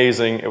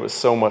amazing. It was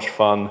so much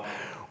fun.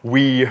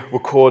 We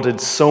recorded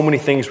so many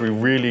things we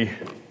really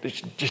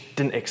just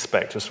didn't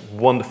expect. It was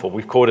wonderful.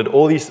 We recorded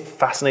all these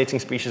fascinating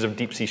species of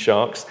deep-sea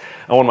sharks.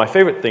 And one of my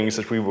favorite things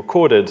is we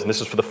recorded, and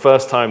this is for the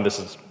first time this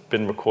has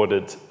been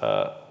recorded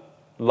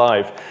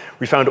live,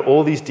 we found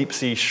all these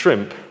deep-sea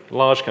shrimp,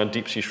 large kind of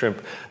deep-sea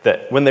shrimp,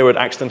 that when they would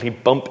accidentally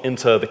bump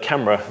into the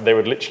camera, they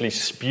would literally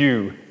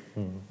spew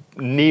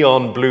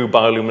neon blue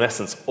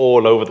bioluminescence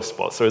all over the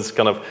spot. So it's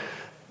kind of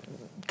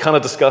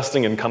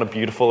disgusting and kind of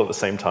beautiful at the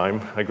same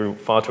time. I grew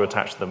far too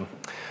attached to them.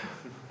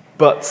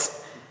 But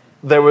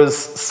there was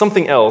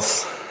something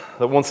else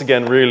that once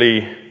again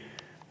really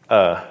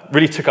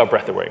took our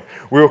breath away.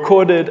 We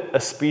recorded a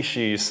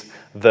species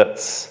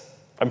that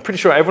I'm pretty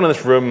sure everyone in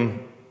this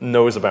room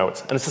knows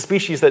about. And it's a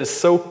species that is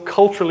so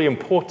culturally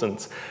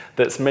important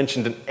that it's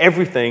mentioned in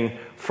everything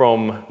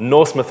from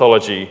Norse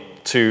mythology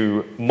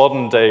to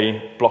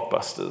modern-day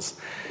blockbusters.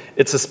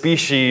 It's a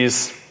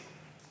species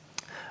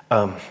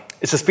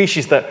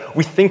that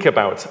we think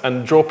about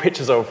and draw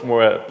pictures of when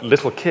we're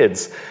little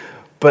kids.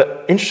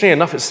 But interestingly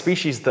enough, it's a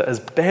species that has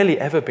barely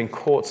ever been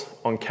caught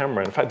on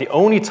camera. In fact, the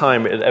only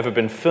time it had ever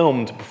been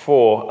filmed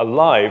before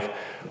alive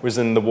was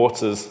in the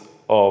waters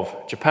of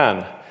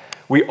Japan.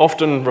 We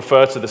often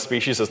refer to the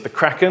species as the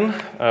kraken,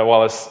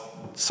 while as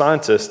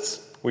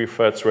scientists, we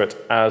refer to it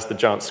as the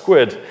giant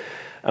squid.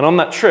 And on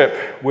that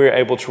trip, we were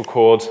able to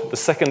record the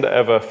second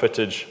ever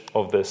footage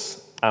of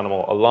this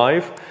animal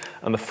alive,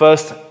 and the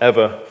first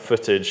ever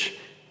footage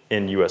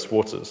in US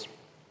waters.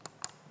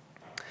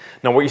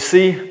 Now, what you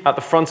see at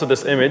the front of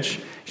this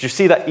image is you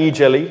see that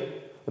e-jelly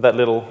with that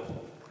little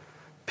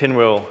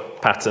pinwheel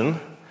pattern,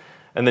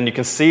 and then you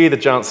can see the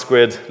giant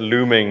squid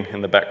looming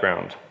in the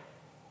background.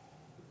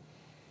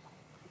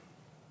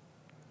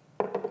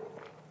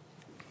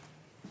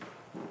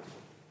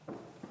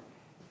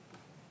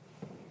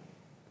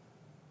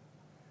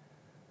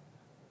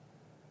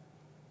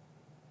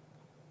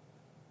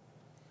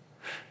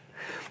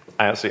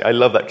 I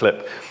love that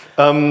clip.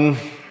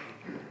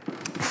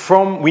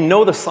 We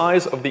know the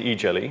size of the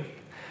e-jelly,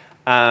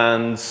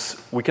 and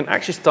we can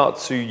actually start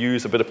to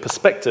use a bit of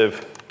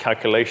perspective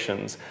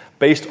calculations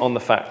based on the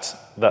fact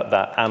that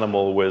that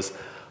animal was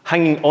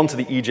hanging onto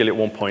the e-jelly at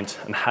one point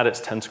and had its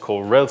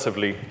tentacle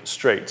relatively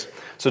straight.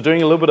 So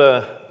doing a little bit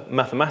of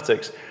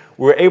mathematics,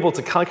 we were able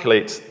to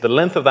calculate the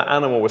length of that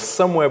animal was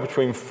somewhere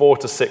between 4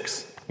 to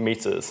 6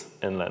 meters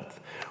in length,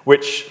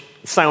 which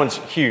sounds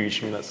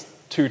huge. I mean, that's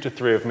 2 to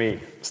 3 of me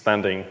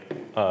standing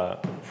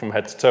from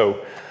head to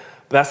toe.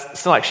 That's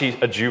still actually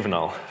a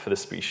juvenile for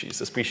this species.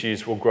 The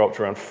species will grow up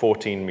to around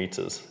 14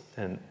 meters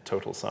in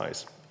total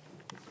size.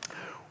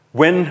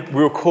 When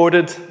we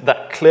recorded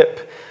that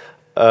clip,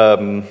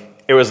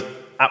 it was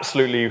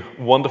absolutely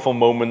wonderful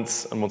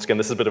moments. And once again,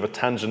 this is a bit of a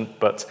tangent,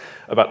 but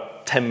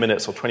about 10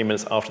 minutes or 20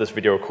 minutes after this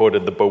video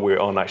recorded, the boat we were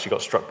on actually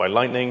got struck by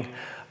lightning.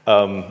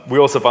 We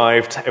all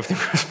survived. Everything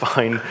was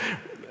fine.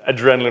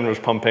 Adrenaline was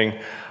pumping.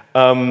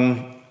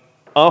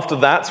 After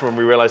that, when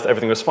we realized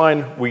everything was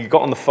fine, we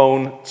got on the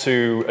phone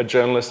to a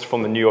journalist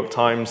from the New York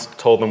Times,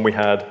 told them we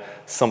had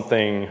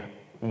something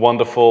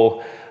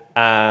wonderful,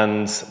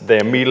 and they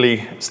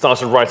immediately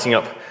started writing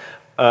up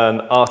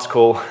an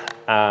article.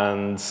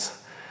 And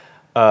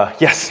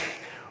yes,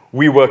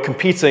 we were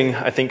competing,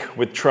 I think,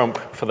 with Trump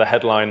for the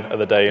headline of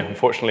the day.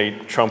 Unfortunately,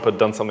 Trump had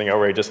done something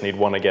outrageous and he'd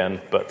won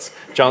again, but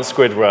giant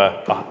squid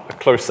were a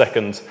close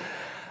second.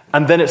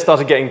 And then it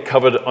started getting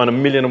covered on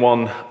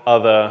 1,000,001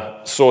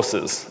 other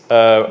sources.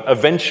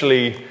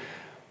 Eventually,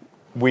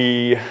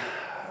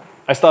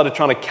 I started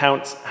trying to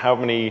count how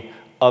many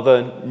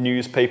other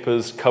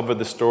newspapers covered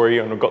the story,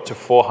 and we got to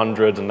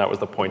 400, and that was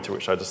the point at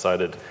which I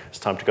decided it's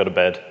time to go to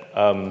bed.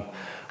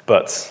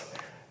 But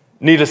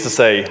needless to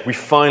say, we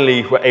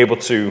finally were able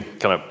to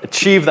kind of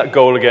achieve that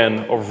goal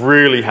again of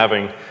really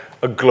having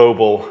a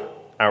global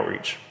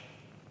outreach.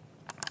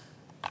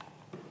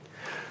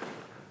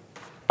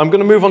 I'm going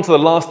to move on to the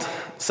last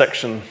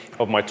section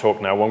of my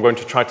talk now, where I'm going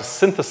to try to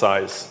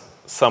synthesize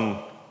some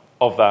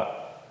of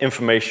that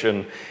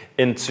information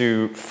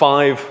into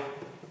 5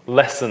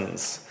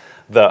 lessons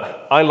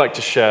that I like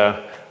to share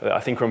that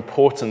I think are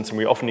important and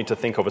we often need to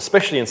think of,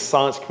 especially in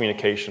science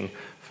communication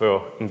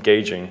for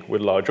engaging with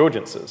large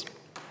audiences.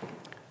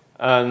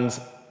 And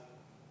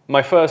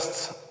my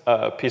first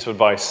piece of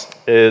advice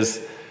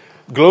is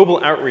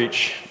global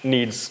outreach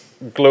needs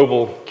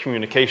global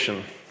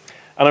communication.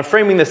 And I'm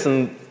framing this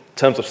in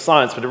terms of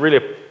science, but it really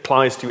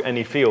applies to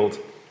any field.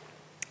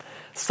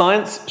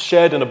 Science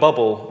shared in a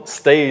bubble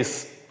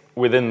stays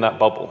within that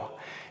bubble.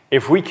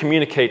 If we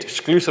communicate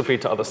exclusively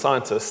to other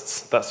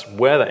scientists, that's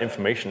where that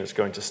information is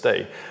going to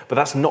stay. But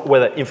that's not where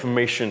that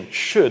information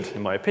should,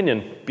 in my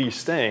opinion, be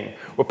staying.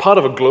 We're part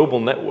of a global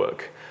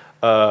network.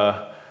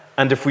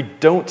 And if we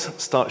don't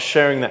start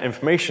sharing that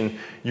information,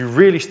 you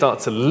really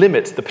start to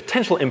limit the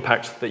potential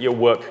impact that your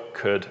work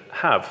could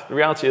have. The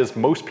reality is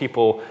most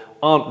people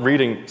aren't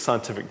reading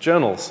scientific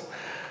journals.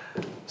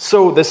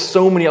 So there's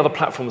so many other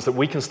platforms that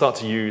we can start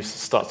to use,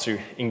 start to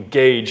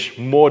engage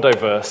more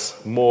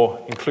diverse,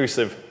 more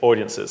inclusive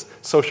audiences.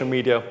 Social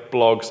media,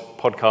 blogs,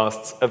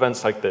 podcasts,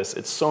 events like this.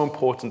 It's so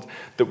important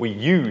that we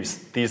use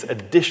these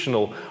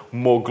additional,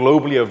 more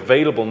globally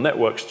available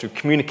networks to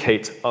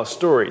communicate our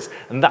stories.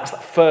 And that's the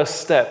first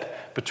step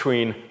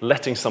between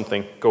letting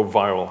something go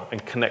viral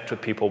and connect with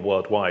people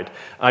worldwide.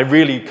 I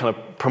really kind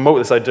of promote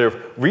this idea of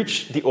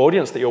reach the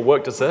audience that your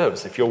work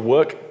deserves. If your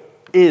work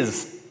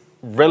is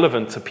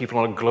relevant to people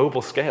on a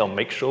global scale,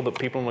 make sure that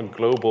people on a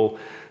global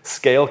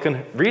scale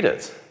can read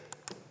it.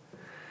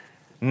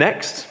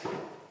 Next,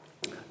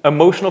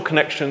 emotional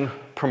connection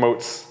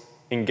promotes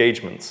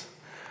engagement.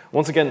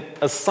 Once again,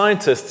 as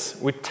scientists,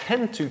 we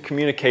tend to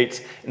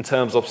communicate in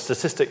terms of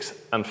statistics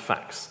and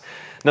facts.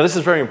 Now, this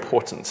is very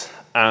important,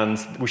 and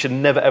we should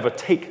never ever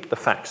take the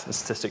facts and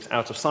statistics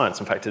out of science.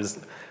 In fact, it is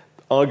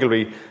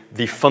arguably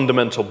the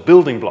fundamental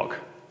building block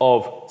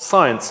of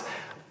science.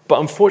 But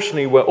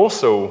unfortunately,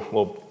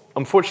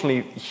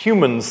 unfortunately,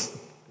 humans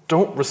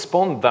don't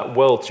respond that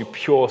well to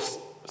pure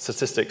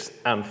statistics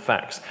and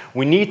facts.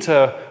 We need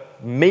to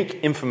make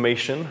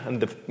information and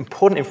the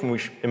important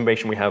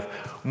information we have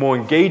more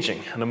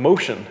engaging, and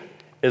emotion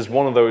is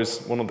one of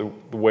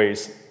the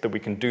ways that we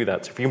can do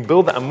that. So if you can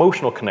build that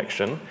emotional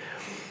connection,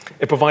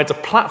 it provides a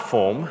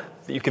platform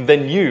that you can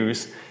then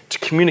use to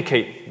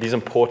communicate these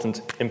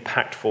important,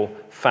 impactful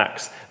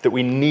facts that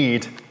we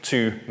need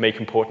to make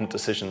important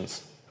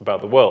decisions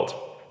about the world.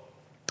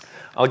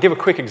 I'll give a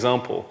quick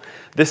example.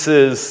 This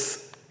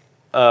is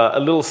a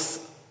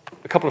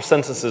couple of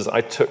sentences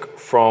I took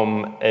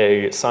from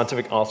a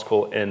scientific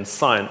article in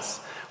Science,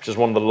 which is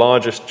one of the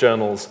largest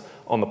journals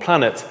on the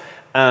planet,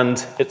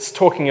 and it's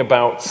talking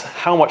about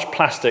how much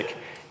plastic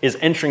is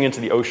entering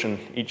into the ocean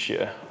each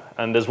year.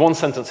 And there's one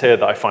sentence here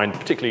that I find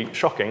particularly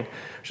shocking,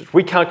 which is,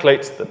 we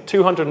calculate that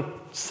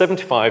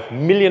 275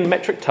 million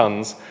metric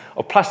tons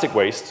of plastic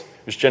waste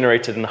was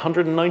generated in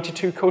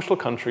 192 coastal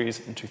countries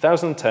in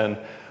 2010,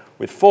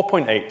 with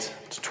 4.8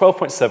 to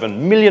 12.7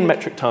 million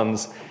metric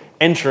tons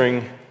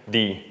entering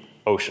the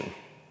ocean.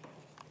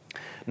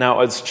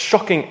 Now, as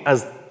shocking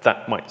as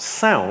that might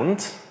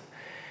sound,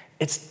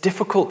 it's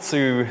difficult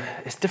to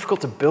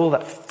build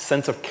that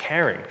sense of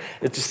caring.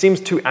 It just seems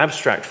too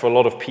abstract for a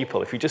lot of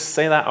people. If you just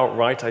say that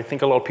outright, I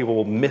think a lot of people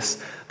will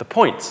miss the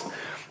point.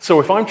 So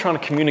if I'm trying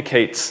to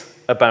communicate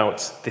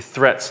about the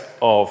threat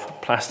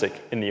of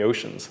plastic in the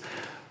oceans,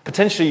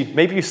 potentially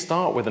maybe you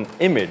start with an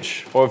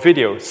image or a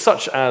video,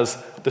 such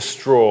as the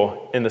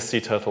straw in the sea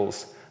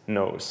turtle's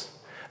nose.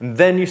 And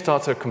then you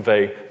start to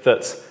convey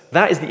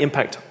that is the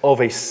impact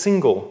of a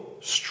single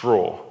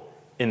straw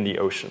in the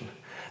ocean.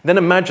 Then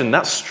imagine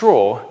that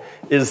straw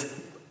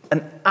is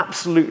an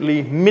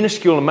absolutely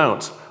minuscule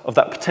amount of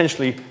that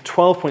potentially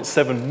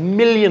 12.7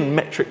 million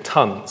metric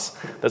tons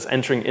that's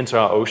entering into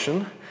our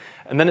ocean.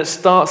 And then it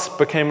starts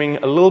becoming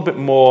a little bit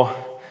more,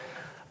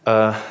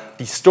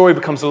 the story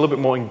becomes a little bit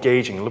more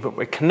engaging, a little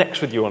bit, it connects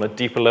with you on a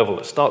deeper level.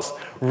 It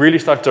really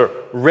starts to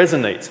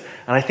resonate.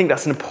 And I think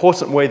that's an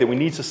important way that we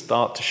need to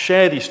start to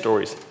share these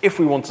stories if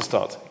we want to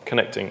start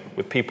connecting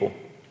with people.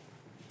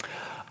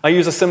 I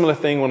use a similar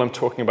thing when I'm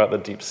talking about the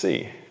deep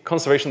sea.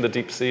 Conservation of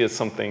the deep sea is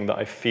something that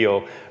I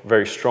feel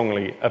very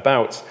strongly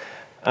about.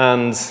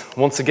 And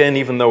once again,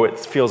 even though it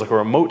feels like a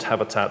remote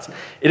habitat,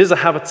 it is a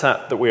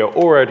habitat that we are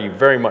already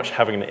very much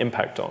having an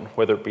impact on,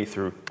 whether it be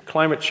through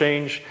climate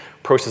change,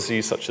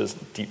 processes such as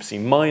deep sea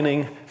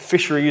mining,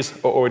 fisheries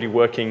are already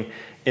working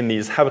in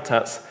these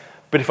habitats.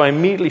 But if I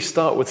immediately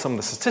start with some of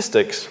the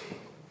statistics,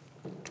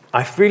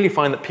 I really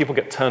find that people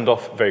get turned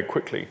off very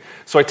quickly.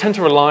 So I tend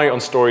to rely on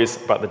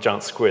stories about the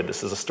giant squid.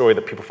 This is a story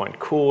that people find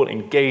cool,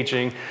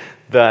 engaging.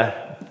 The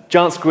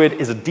giant squid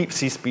is a deep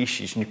sea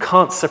species, and you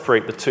can't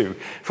separate the two.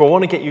 If I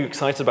want to get you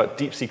excited about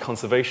deep sea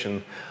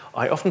conservation,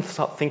 I often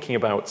start thinking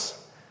about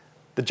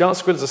the giant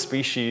squid as a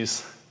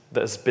species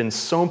that has been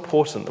so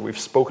important that we've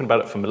spoken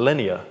about it for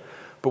millennia,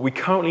 but we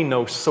currently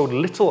know so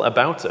little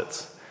about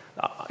it.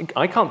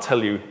 I can't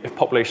tell you if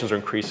populations are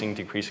increasing,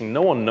 decreasing.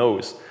 No one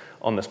knows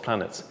on this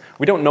planet.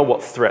 We don't know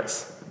what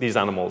threats these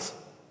animals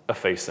are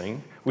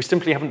facing. We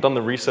simply haven't done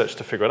the research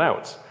to figure it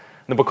out.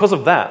 And because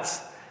of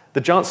that,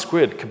 the giant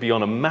squid could be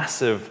on a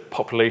massive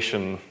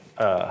population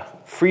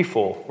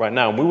freefall right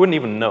now, and we wouldn't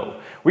even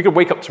know. We could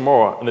wake up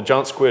tomorrow and the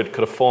giant squid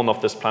could have fallen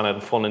off this planet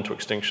and fallen into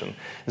extinction.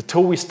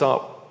 Until we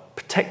start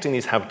protecting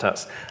these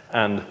habitats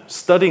and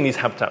studying these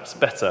habitats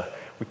better,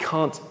 we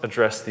can't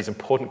address these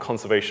important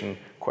conservation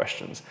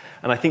questions.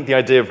 And I think the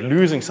idea of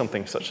losing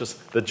something such as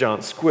the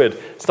giant squid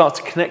starts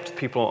to connect with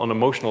people on an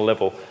emotional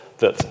level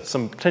that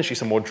potentially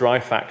some more dry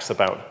facts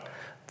about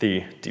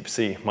the deep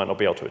sea might not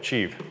be able to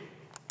achieve.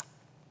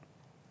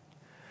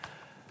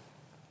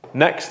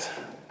 Next,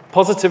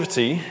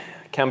 positivity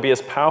can be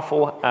as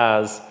powerful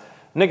as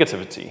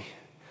negativity.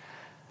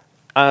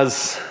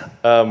 As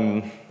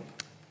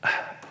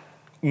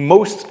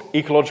most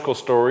ecological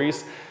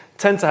stories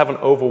tend to have an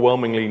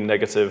overwhelmingly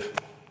negative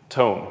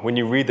tone. When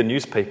you read the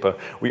newspaper,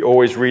 we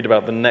always read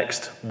about the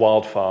next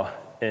wildfire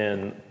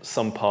in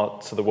some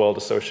parts of the world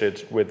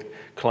associated with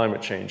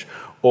climate change,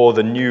 or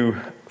the new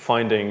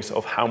findings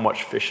of how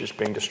much fish is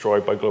being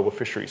destroyed by global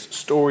fisheries.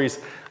 Stories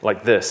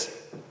like this.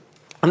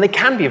 And they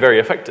can be very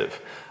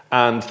effective.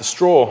 And the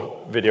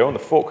straw video and the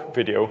fork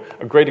video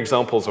are great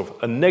examples of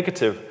a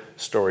negative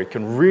story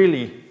can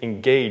really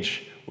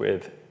engage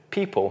with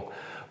people.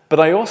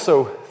 But I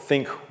also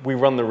think we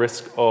run the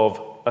risk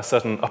of a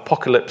certain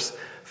apocalypse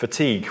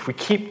fatigue. If we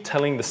keep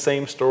telling the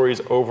same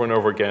stories over and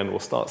over again, we'll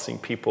start seeing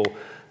people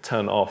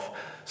turn off.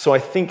 So I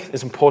think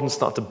it's important to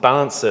start to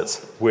balance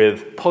it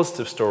with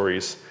positive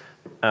stories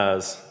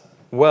as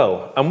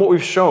well. And what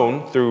we've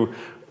shown through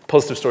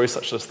positive stories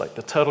such as like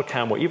the turtle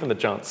cam or even the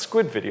giant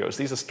squid videos,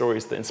 these are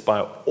stories that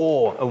inspire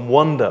awe and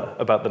wonder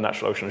about the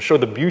natural ocean and show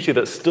the beauty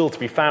that's still to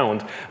be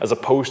found as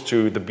opposed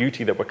to the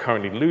beauty that we're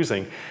currently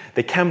losing.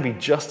 They can be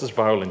just as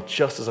viral and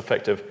just as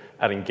effective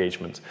at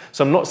engagement.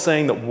 So I'm not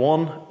saying that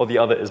one or the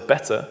other is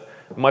better.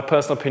 In my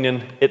personal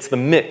opinion, it's the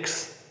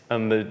mix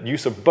and the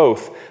use of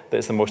both that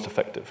is the most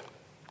effective.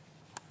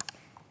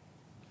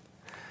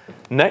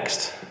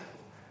 Next,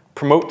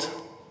 promote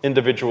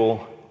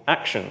individual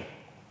action.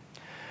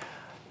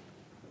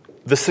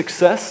 The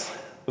success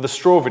of the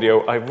straw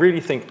video, I really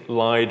think,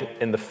 lied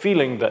in the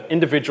feeling that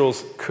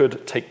individuals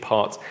could take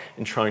part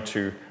in trying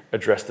to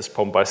address this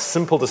problem by a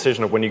simple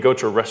decision of when you go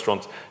to a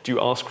restaurant, do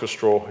you ask for a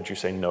straw or do you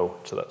say no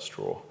to that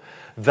straw?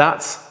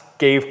 That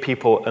gave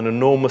people an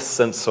enormous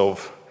sense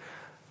of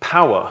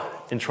power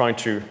in trying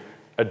to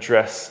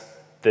address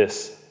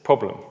this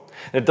problem.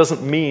 And it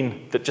doesn't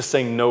mean that just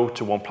saying no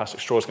to one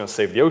plastic straw is going to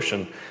save the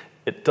ocean.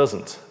 It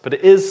doesn't. But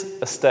it is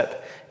a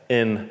step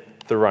in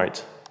the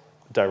right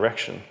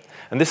direction.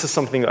 And this is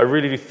something that I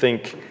really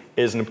think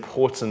is an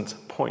important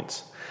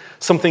point.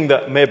 Something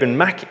that may have been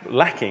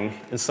lacking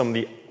in some of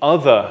the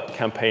other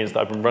campaigns that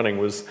I've been running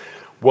was,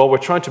 while we're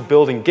trying to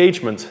build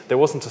engagement, there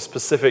wasn't a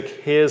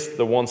specific, here's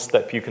the one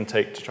step you can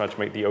take to try to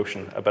make the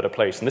ocean a better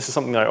place. And this is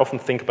something that I often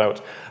think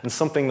about and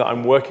something that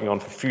I'm working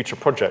on for future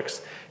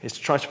projects, is to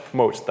try to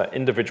promote that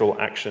individual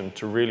action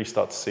to really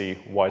start to see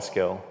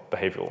wide-scale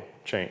behavioral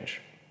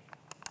change.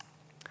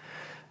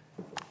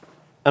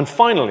 And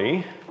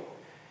finally,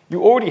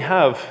 you already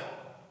have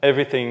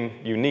everything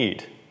you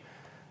need.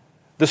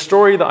 The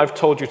story that I've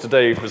told you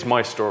today was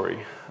my story,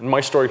 and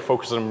my story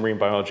focuses on marine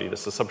biology.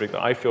 This is a subject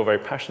that I feel very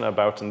passionate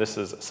about, and this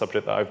is a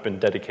subject that I've been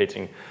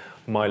dedicating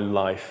my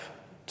life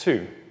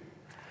to.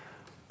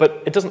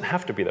 But it doesn't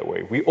have to be that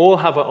way. We all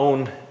have our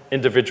own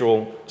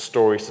individual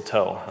stories to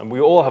tell, and we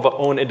all have our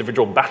own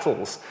individual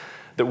battles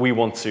that we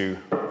want to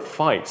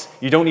fight.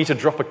 You don't need to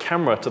drop a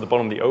camera to the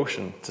bottom of the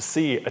ocean to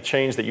see a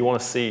change that you want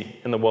to see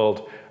in the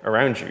world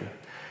around you.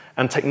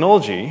 And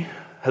technology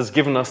has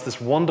given us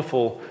this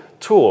wonderful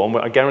tool, and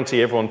I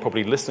guarantee everyone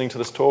probably listening to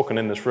this talk and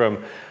in this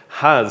room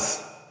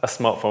has a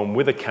smartphone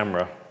with a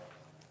camera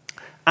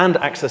and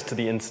access to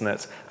the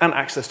internet and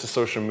access to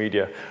social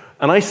media.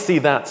 And I see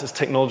that as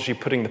technology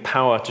putting the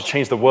power to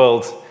change the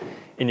world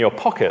in your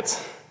pocket.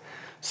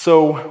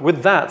 So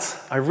with that,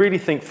 I really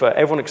think for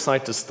everyone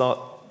excited to start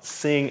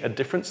seeing a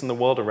difference in the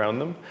world around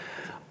them,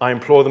 I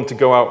implore them to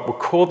go out,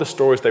 record the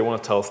stories they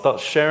want to tell, start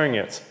sharing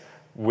it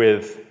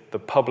with the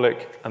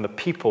public and the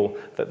people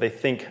that they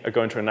think are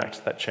going to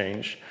enact that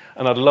change.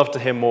 And I'd love to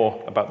hear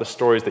more about the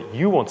stories that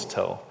you want to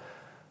tell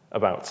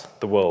about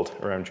the world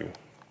around you.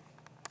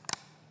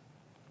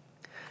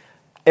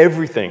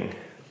 Everything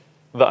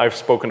that I've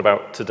spoken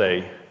about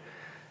today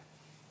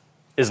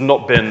has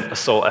not been a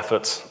sole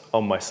effort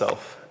on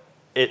myself.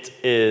 It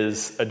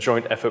is a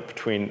joint effort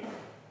between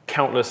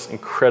countless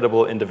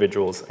incredible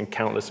individuals and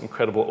countless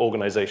incredible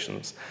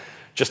organizations.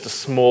 Just a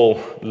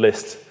small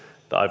list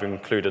that I've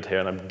included here,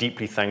 and I'm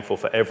deeply thankful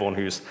for everyone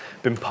who's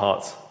been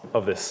part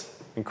of this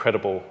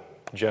incredible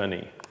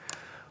journey.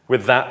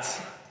 With that,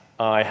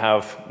 I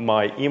have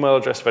my email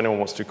address if anyone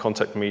wants to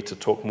contact me to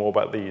talk more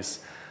about these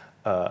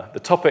the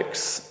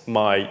topics,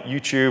 my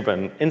YouTube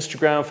and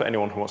Instagram for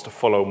anyone who wants to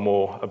follow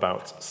more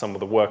about some of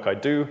the work I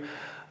do.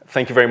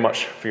 Thank you very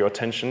much for your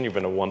attention. You've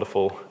been a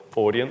wonderful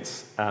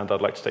audience, and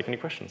I'd like to take any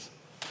questions.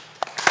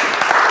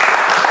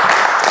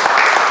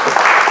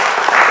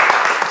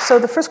 So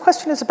the first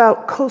question is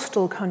about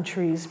coastal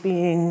countries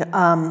being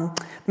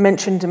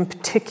mentioned in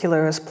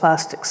particular as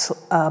plastics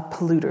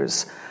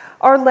polluters.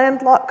 Are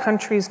landlocked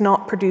countries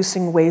not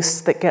producing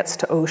waste that gets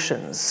to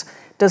oceans?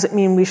 Does it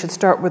mean we should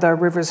start with our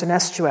rivers and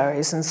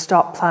estuaries and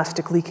stop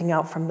plastic leaking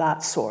out from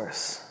that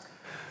source?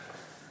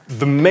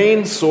 The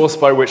main source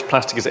by which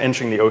plastic is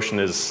entering the ocean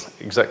is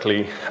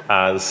exactly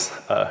as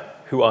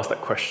who asked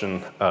that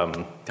question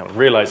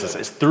realizes.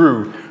 It's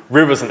through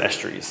rivers and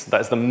estuaries.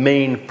 That is the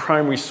main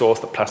primary source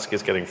that plastic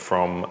is getting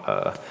from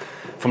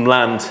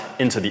land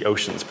into the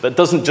oceans. But that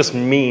doesn't just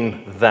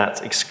mean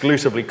that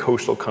exclusively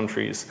coastal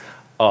countries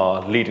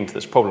are leading to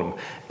this problem.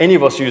 Any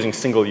of us using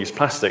single-use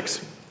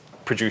plastics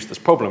produce this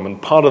problem,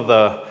 and part of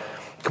the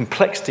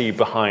complexity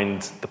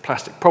behind the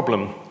plastic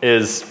problem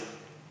is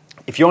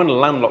if you're in a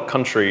landlocked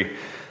country,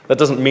 that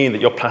doesn't mean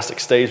that your plastic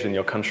stays within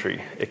your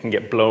country. It can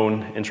get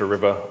blown into a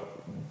river,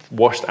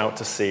 washed out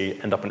to sea,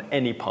 end up in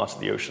any part of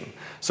the ocean.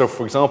 So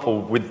for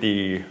example, with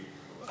the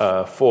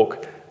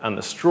fork and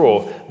the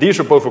straw, these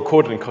were both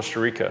recorded in Costa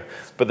Rica,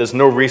 but there's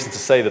no reason to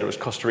say that it was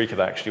Costa Rica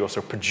that actually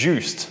also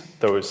produced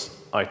those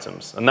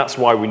items. And that's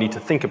why we need to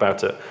think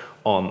about it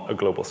on a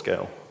global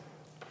scale.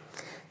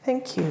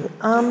 Thank you.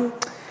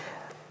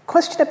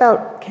 Question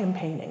about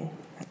campaigning.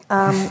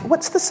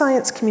 What's the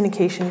science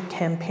communication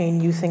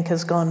campaign you think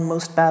has gone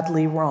most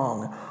badly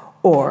wrong?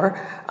 Or,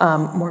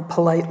 more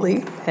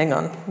politely,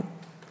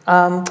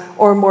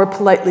 or more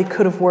politely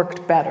could have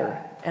worked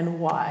better, and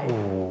why?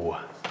 Ooh.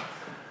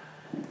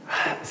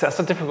 So that's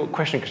a difficult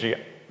question, because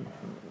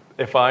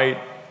if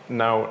I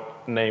now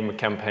name a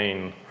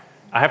campaign,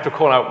 I have to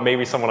call out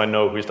maybe someone I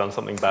know who's done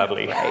something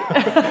badly.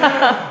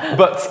 Right.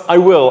 But I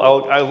will.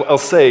 I'll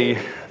say.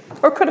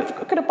 Or could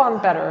have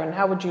gone better, and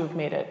how would you have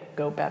made it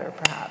go better,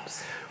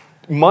 perhaps?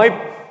 My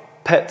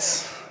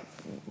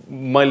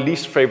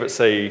least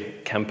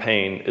favorite,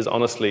 campaign is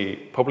honestly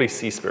probably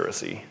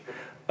Seaspiracy,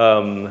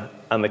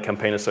 and the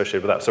campaign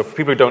associated with that. So for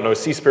people who don't know,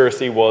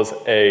 Seaspiracy was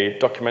a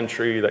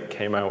documentary that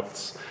came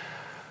out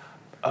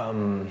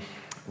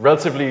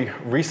relatively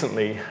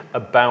recently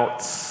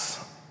about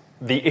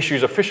the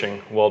issues of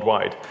fishing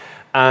worldwide.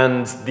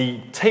 And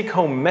the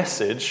take-home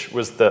message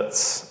was that,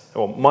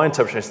 well, my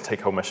interpretation of the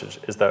take-home message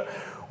is that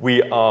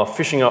we are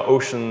fishing our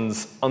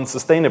oceans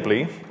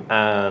unsustainably,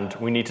 and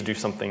we need to do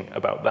something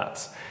about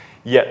that.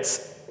 Yet,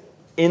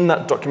 in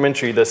that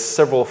documentary, there's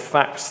several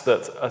facts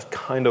that are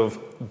kind of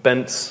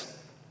bent.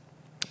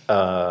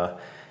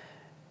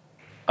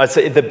 I'd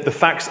say the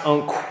facts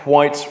aren't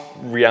quite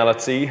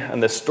reality,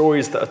 and they're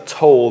stories that are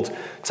told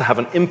to have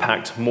an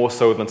impact more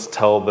so than to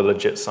tell the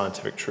legit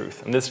scientific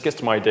truth. And this gets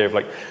to my idea of,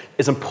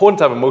 it's important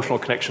to have emotional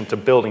connection to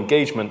build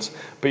engagement,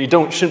 but you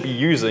shouldn't be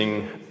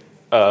using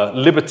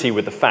liberty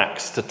with the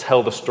facts to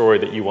tell the story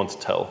that you want to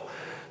tell.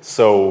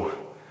 So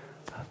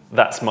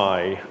that's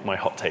my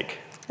hot take.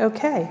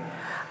 Okay.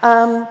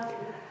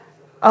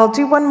 I'll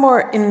do one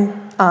more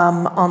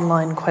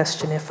online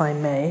question, if I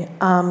may.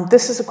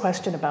 This is a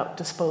question about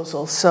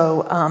disposal.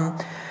 So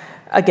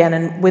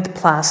again, with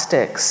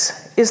plastics,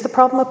 is the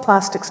problem of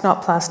plastics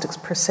not plastics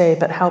per se,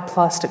 but how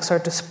plastics are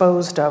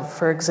disposed of,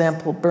 for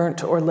example,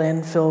 burnt or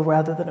landfill,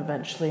 rather than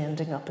eventually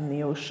ending up in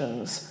the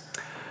oceans?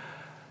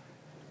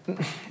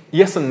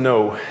 Yes and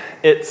no.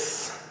 To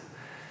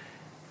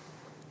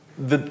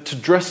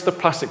address the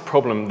plastic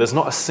problem, there's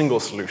not a single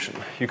solution.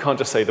 You can't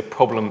just say the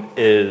problem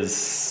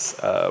is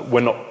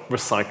we're not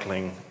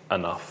recycling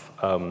enough.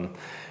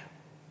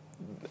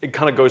 It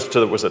kind of goes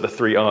to the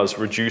 3 R's: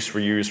 reduce,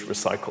 reuse,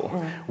 recycle.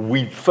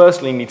 We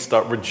firstly need to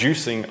start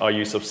reducing our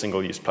use of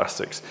single-use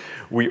plastics.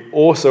 We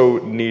also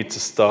need to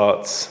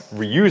start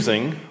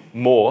reusing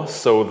more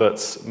so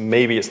that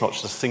maybe it's not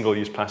just a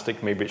single-use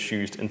plastic, maybe it's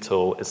used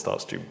until it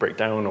starts to break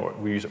down or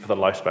we use it for the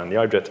lifespan of the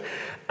object.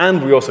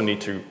 And we also need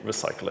to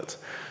recycle it.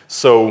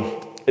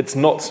 So it's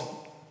not,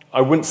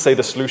 I wouldn't say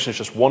the solution is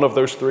just one of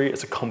those three,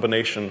 it's a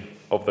combination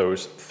of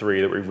those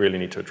three that we really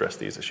need to address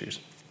these issues.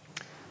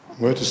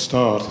 Where to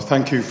start?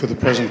 Thank you for the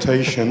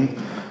presentation.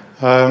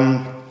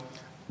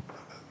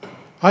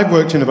 I've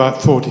worked in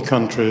about 40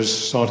 countries,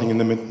 starting in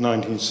the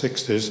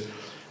mid-1960s,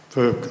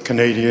 for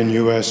Canadian,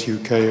 US,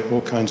 UK,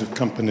 all kinds of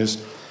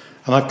companies,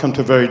 and I've come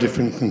to very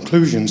different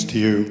conclusions to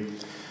you.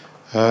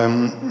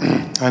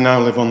 I now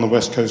live on the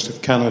west coast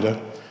of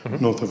Canada,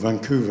 north of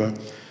Vancouver,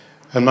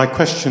 and my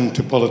question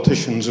to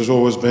politicians has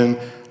always been,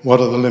 what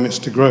are the limits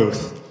to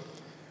growth?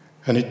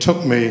 And it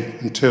took me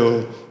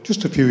until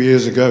just a few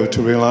years ago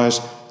to realise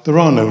there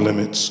are no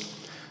limits.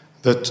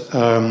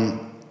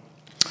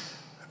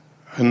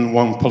 And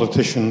one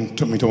politician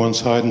took me to one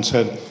side and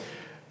said,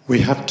 we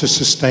have to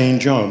sustain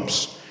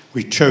jobs.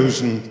 We've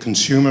chosen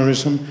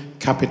consumerism,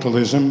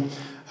 capitalism.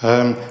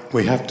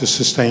 We have to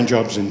sustain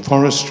jobs in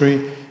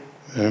forestry,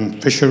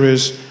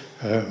 fisheries,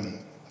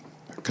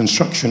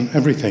 construction,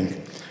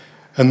 everything.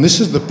 And this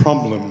is the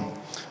problem,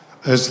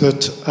 is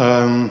that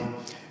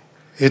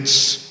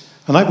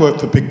and I work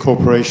for big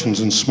corporations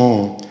and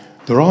small,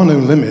 there are no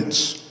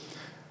limits.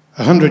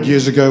 100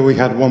 years ago, we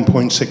had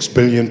 1.6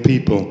 billion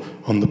people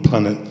on the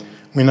planet.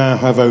 We now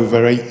have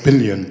over 8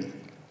 billion.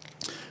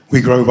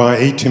 We grow by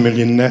 80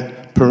 million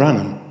net per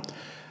annum.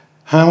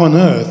 How on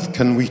earth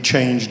can we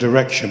change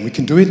direction? We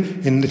can do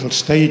it in little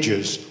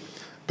stages,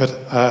 but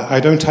I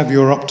don't have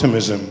your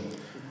optimism.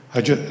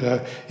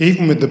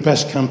 Even with the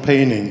best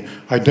campaigning,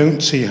 I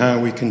don't see how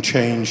we can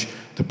change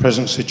the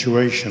present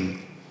situation.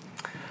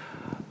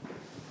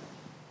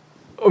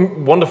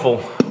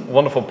 Wonderful,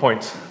 wonderful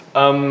point.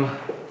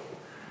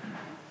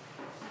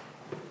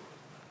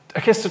 I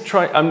guess to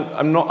try,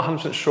 I'm not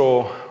 100%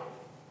 sure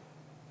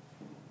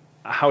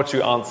how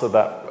to answer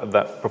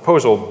that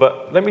proposal,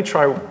 but let me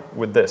try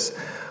with this.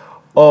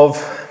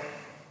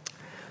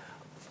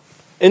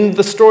 In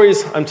the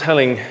stories I'm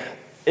telling,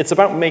 it's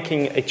about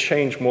making a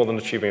change more than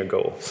achieving a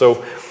goal.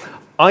 So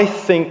I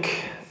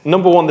think,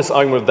 number one, this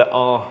argument that there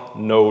are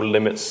no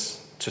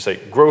limits to, say,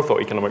 growth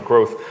or economic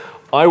growth,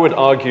 I would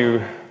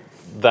argue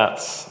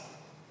that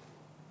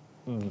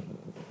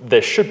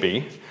there should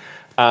be,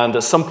 and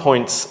at some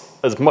point,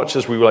 as much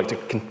as we would like to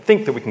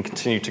think that we can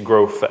continue to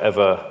grow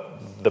forever,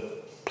 the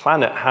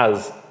planet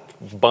has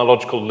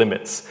biological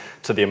limits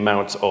to the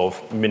amount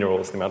of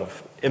minerals, the amount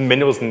of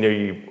minerals in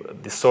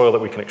the soil that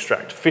we can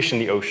extract, fish in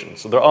the ocean.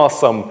 So there are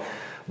some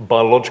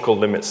biological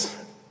limits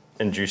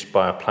induced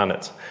by our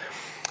planet.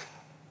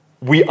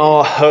 We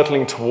are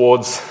hurtling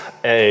towards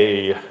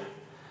the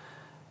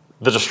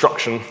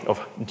destruction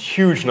of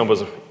huge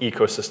numbers of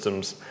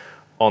ecosystems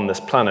on this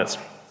planet.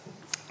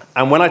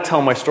 And when I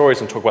tell my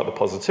stories and talk about the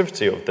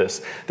positivity of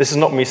this is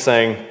not me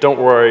saying, don't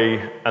worry,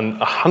 and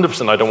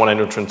 100% I don't want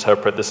anyone to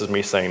interpret this as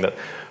me saying that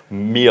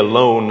me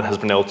alone has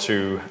been able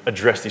to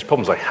address these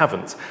problems. I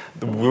haven't.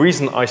 The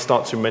reason I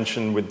start to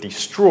mention with the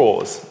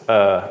straws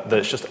that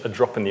it's just a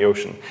drop in the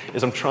ocean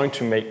is I'm trying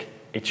to make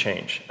a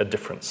change, a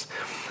difference.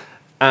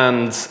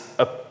 And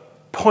a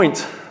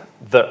point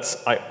that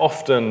I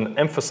often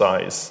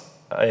emphasize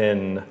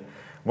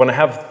when I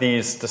have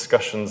these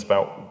discussions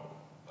about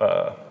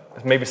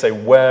maybe say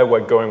where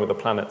we're going with the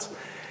planet,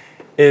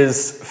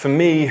 is for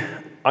me,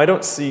 I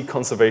don't see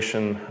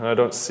conservation and I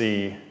don't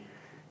see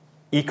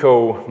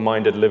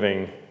eco-minded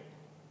living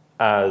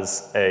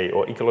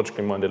or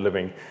ecologically minded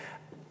living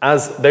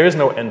as there is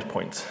no end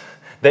point.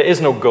 There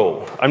is no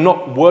goal. I'm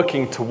not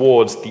working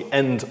towards the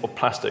end of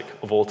plastic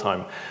of all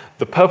time.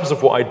 The purpose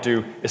of what I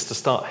do is to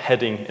start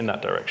heading in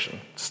that direction,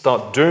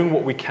 start doing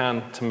what we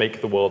can to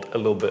make the world a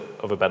little bit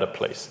of a better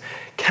place.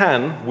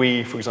 Can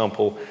we, for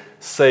example,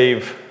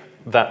 save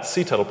that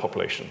sea turtle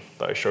population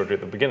that I showed you at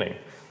the beginning?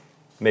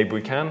 Maybe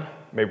we can,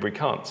 maybe we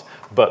can't.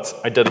 But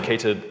I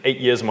dedicated 8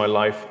 years of my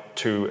life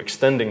to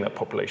extending that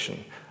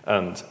population,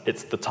 and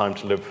it's the time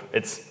to live.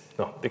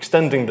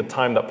 Extending the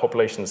time that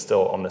population is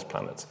still on this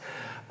planet.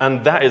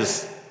 And that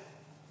is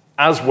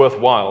as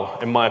worthwhile,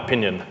 in my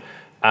opinion,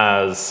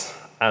 as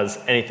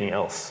anything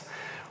else.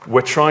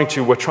 We're trying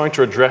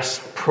to address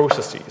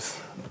processes.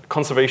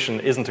 Conservation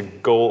isn't a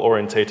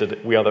goal-orientated,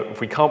 if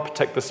we can't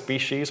protect the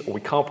species or we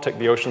can't protect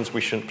the oceans,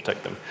 we shouldn't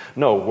protect them.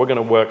 No, we're going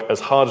to work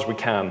as hard as we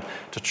can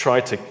to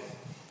try to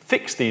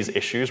fix these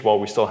issues while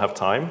we still have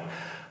time,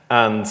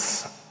 and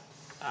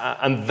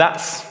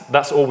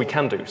that's all we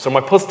can do. So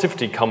my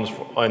positivity comes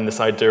in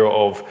this idea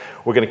of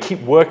we're going to keep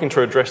working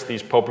to address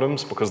these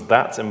problems because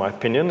that, in my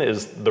opinion,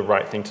 is the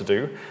right thing to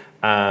do,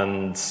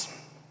 and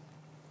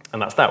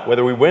that's that.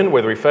 Whether we win,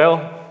 whether we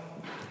fail,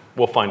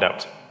 we'll find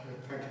out.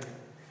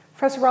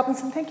 Professor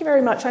Robinson, thank you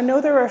very much. I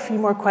know there are a few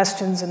more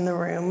questions in the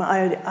room.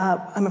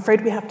 I'm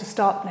afraid we have to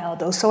stop now,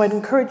 though, so I'd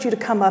encourage you to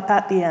come up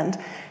at the end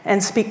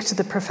and speak to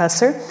the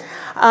professor.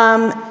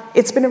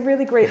 It's been a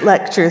really great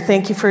lecture.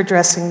 Thank you for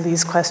addressing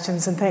these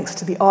questions, and thanks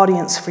to the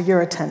audience for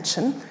your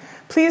attention.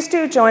 Please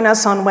do join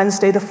us on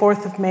Wednesday, the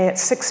 4th of May at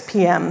 6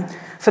 p.m.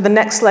 for the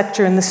next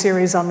lecture in the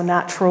series on the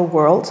natural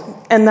world,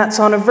 and that's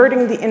on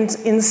averting the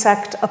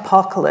insect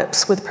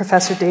apocalypse with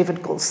Professor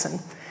David Goulson.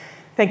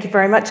 Thank you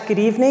very much. Good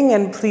evening,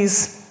 and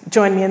please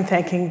join me in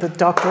thanking the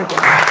doctor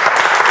again.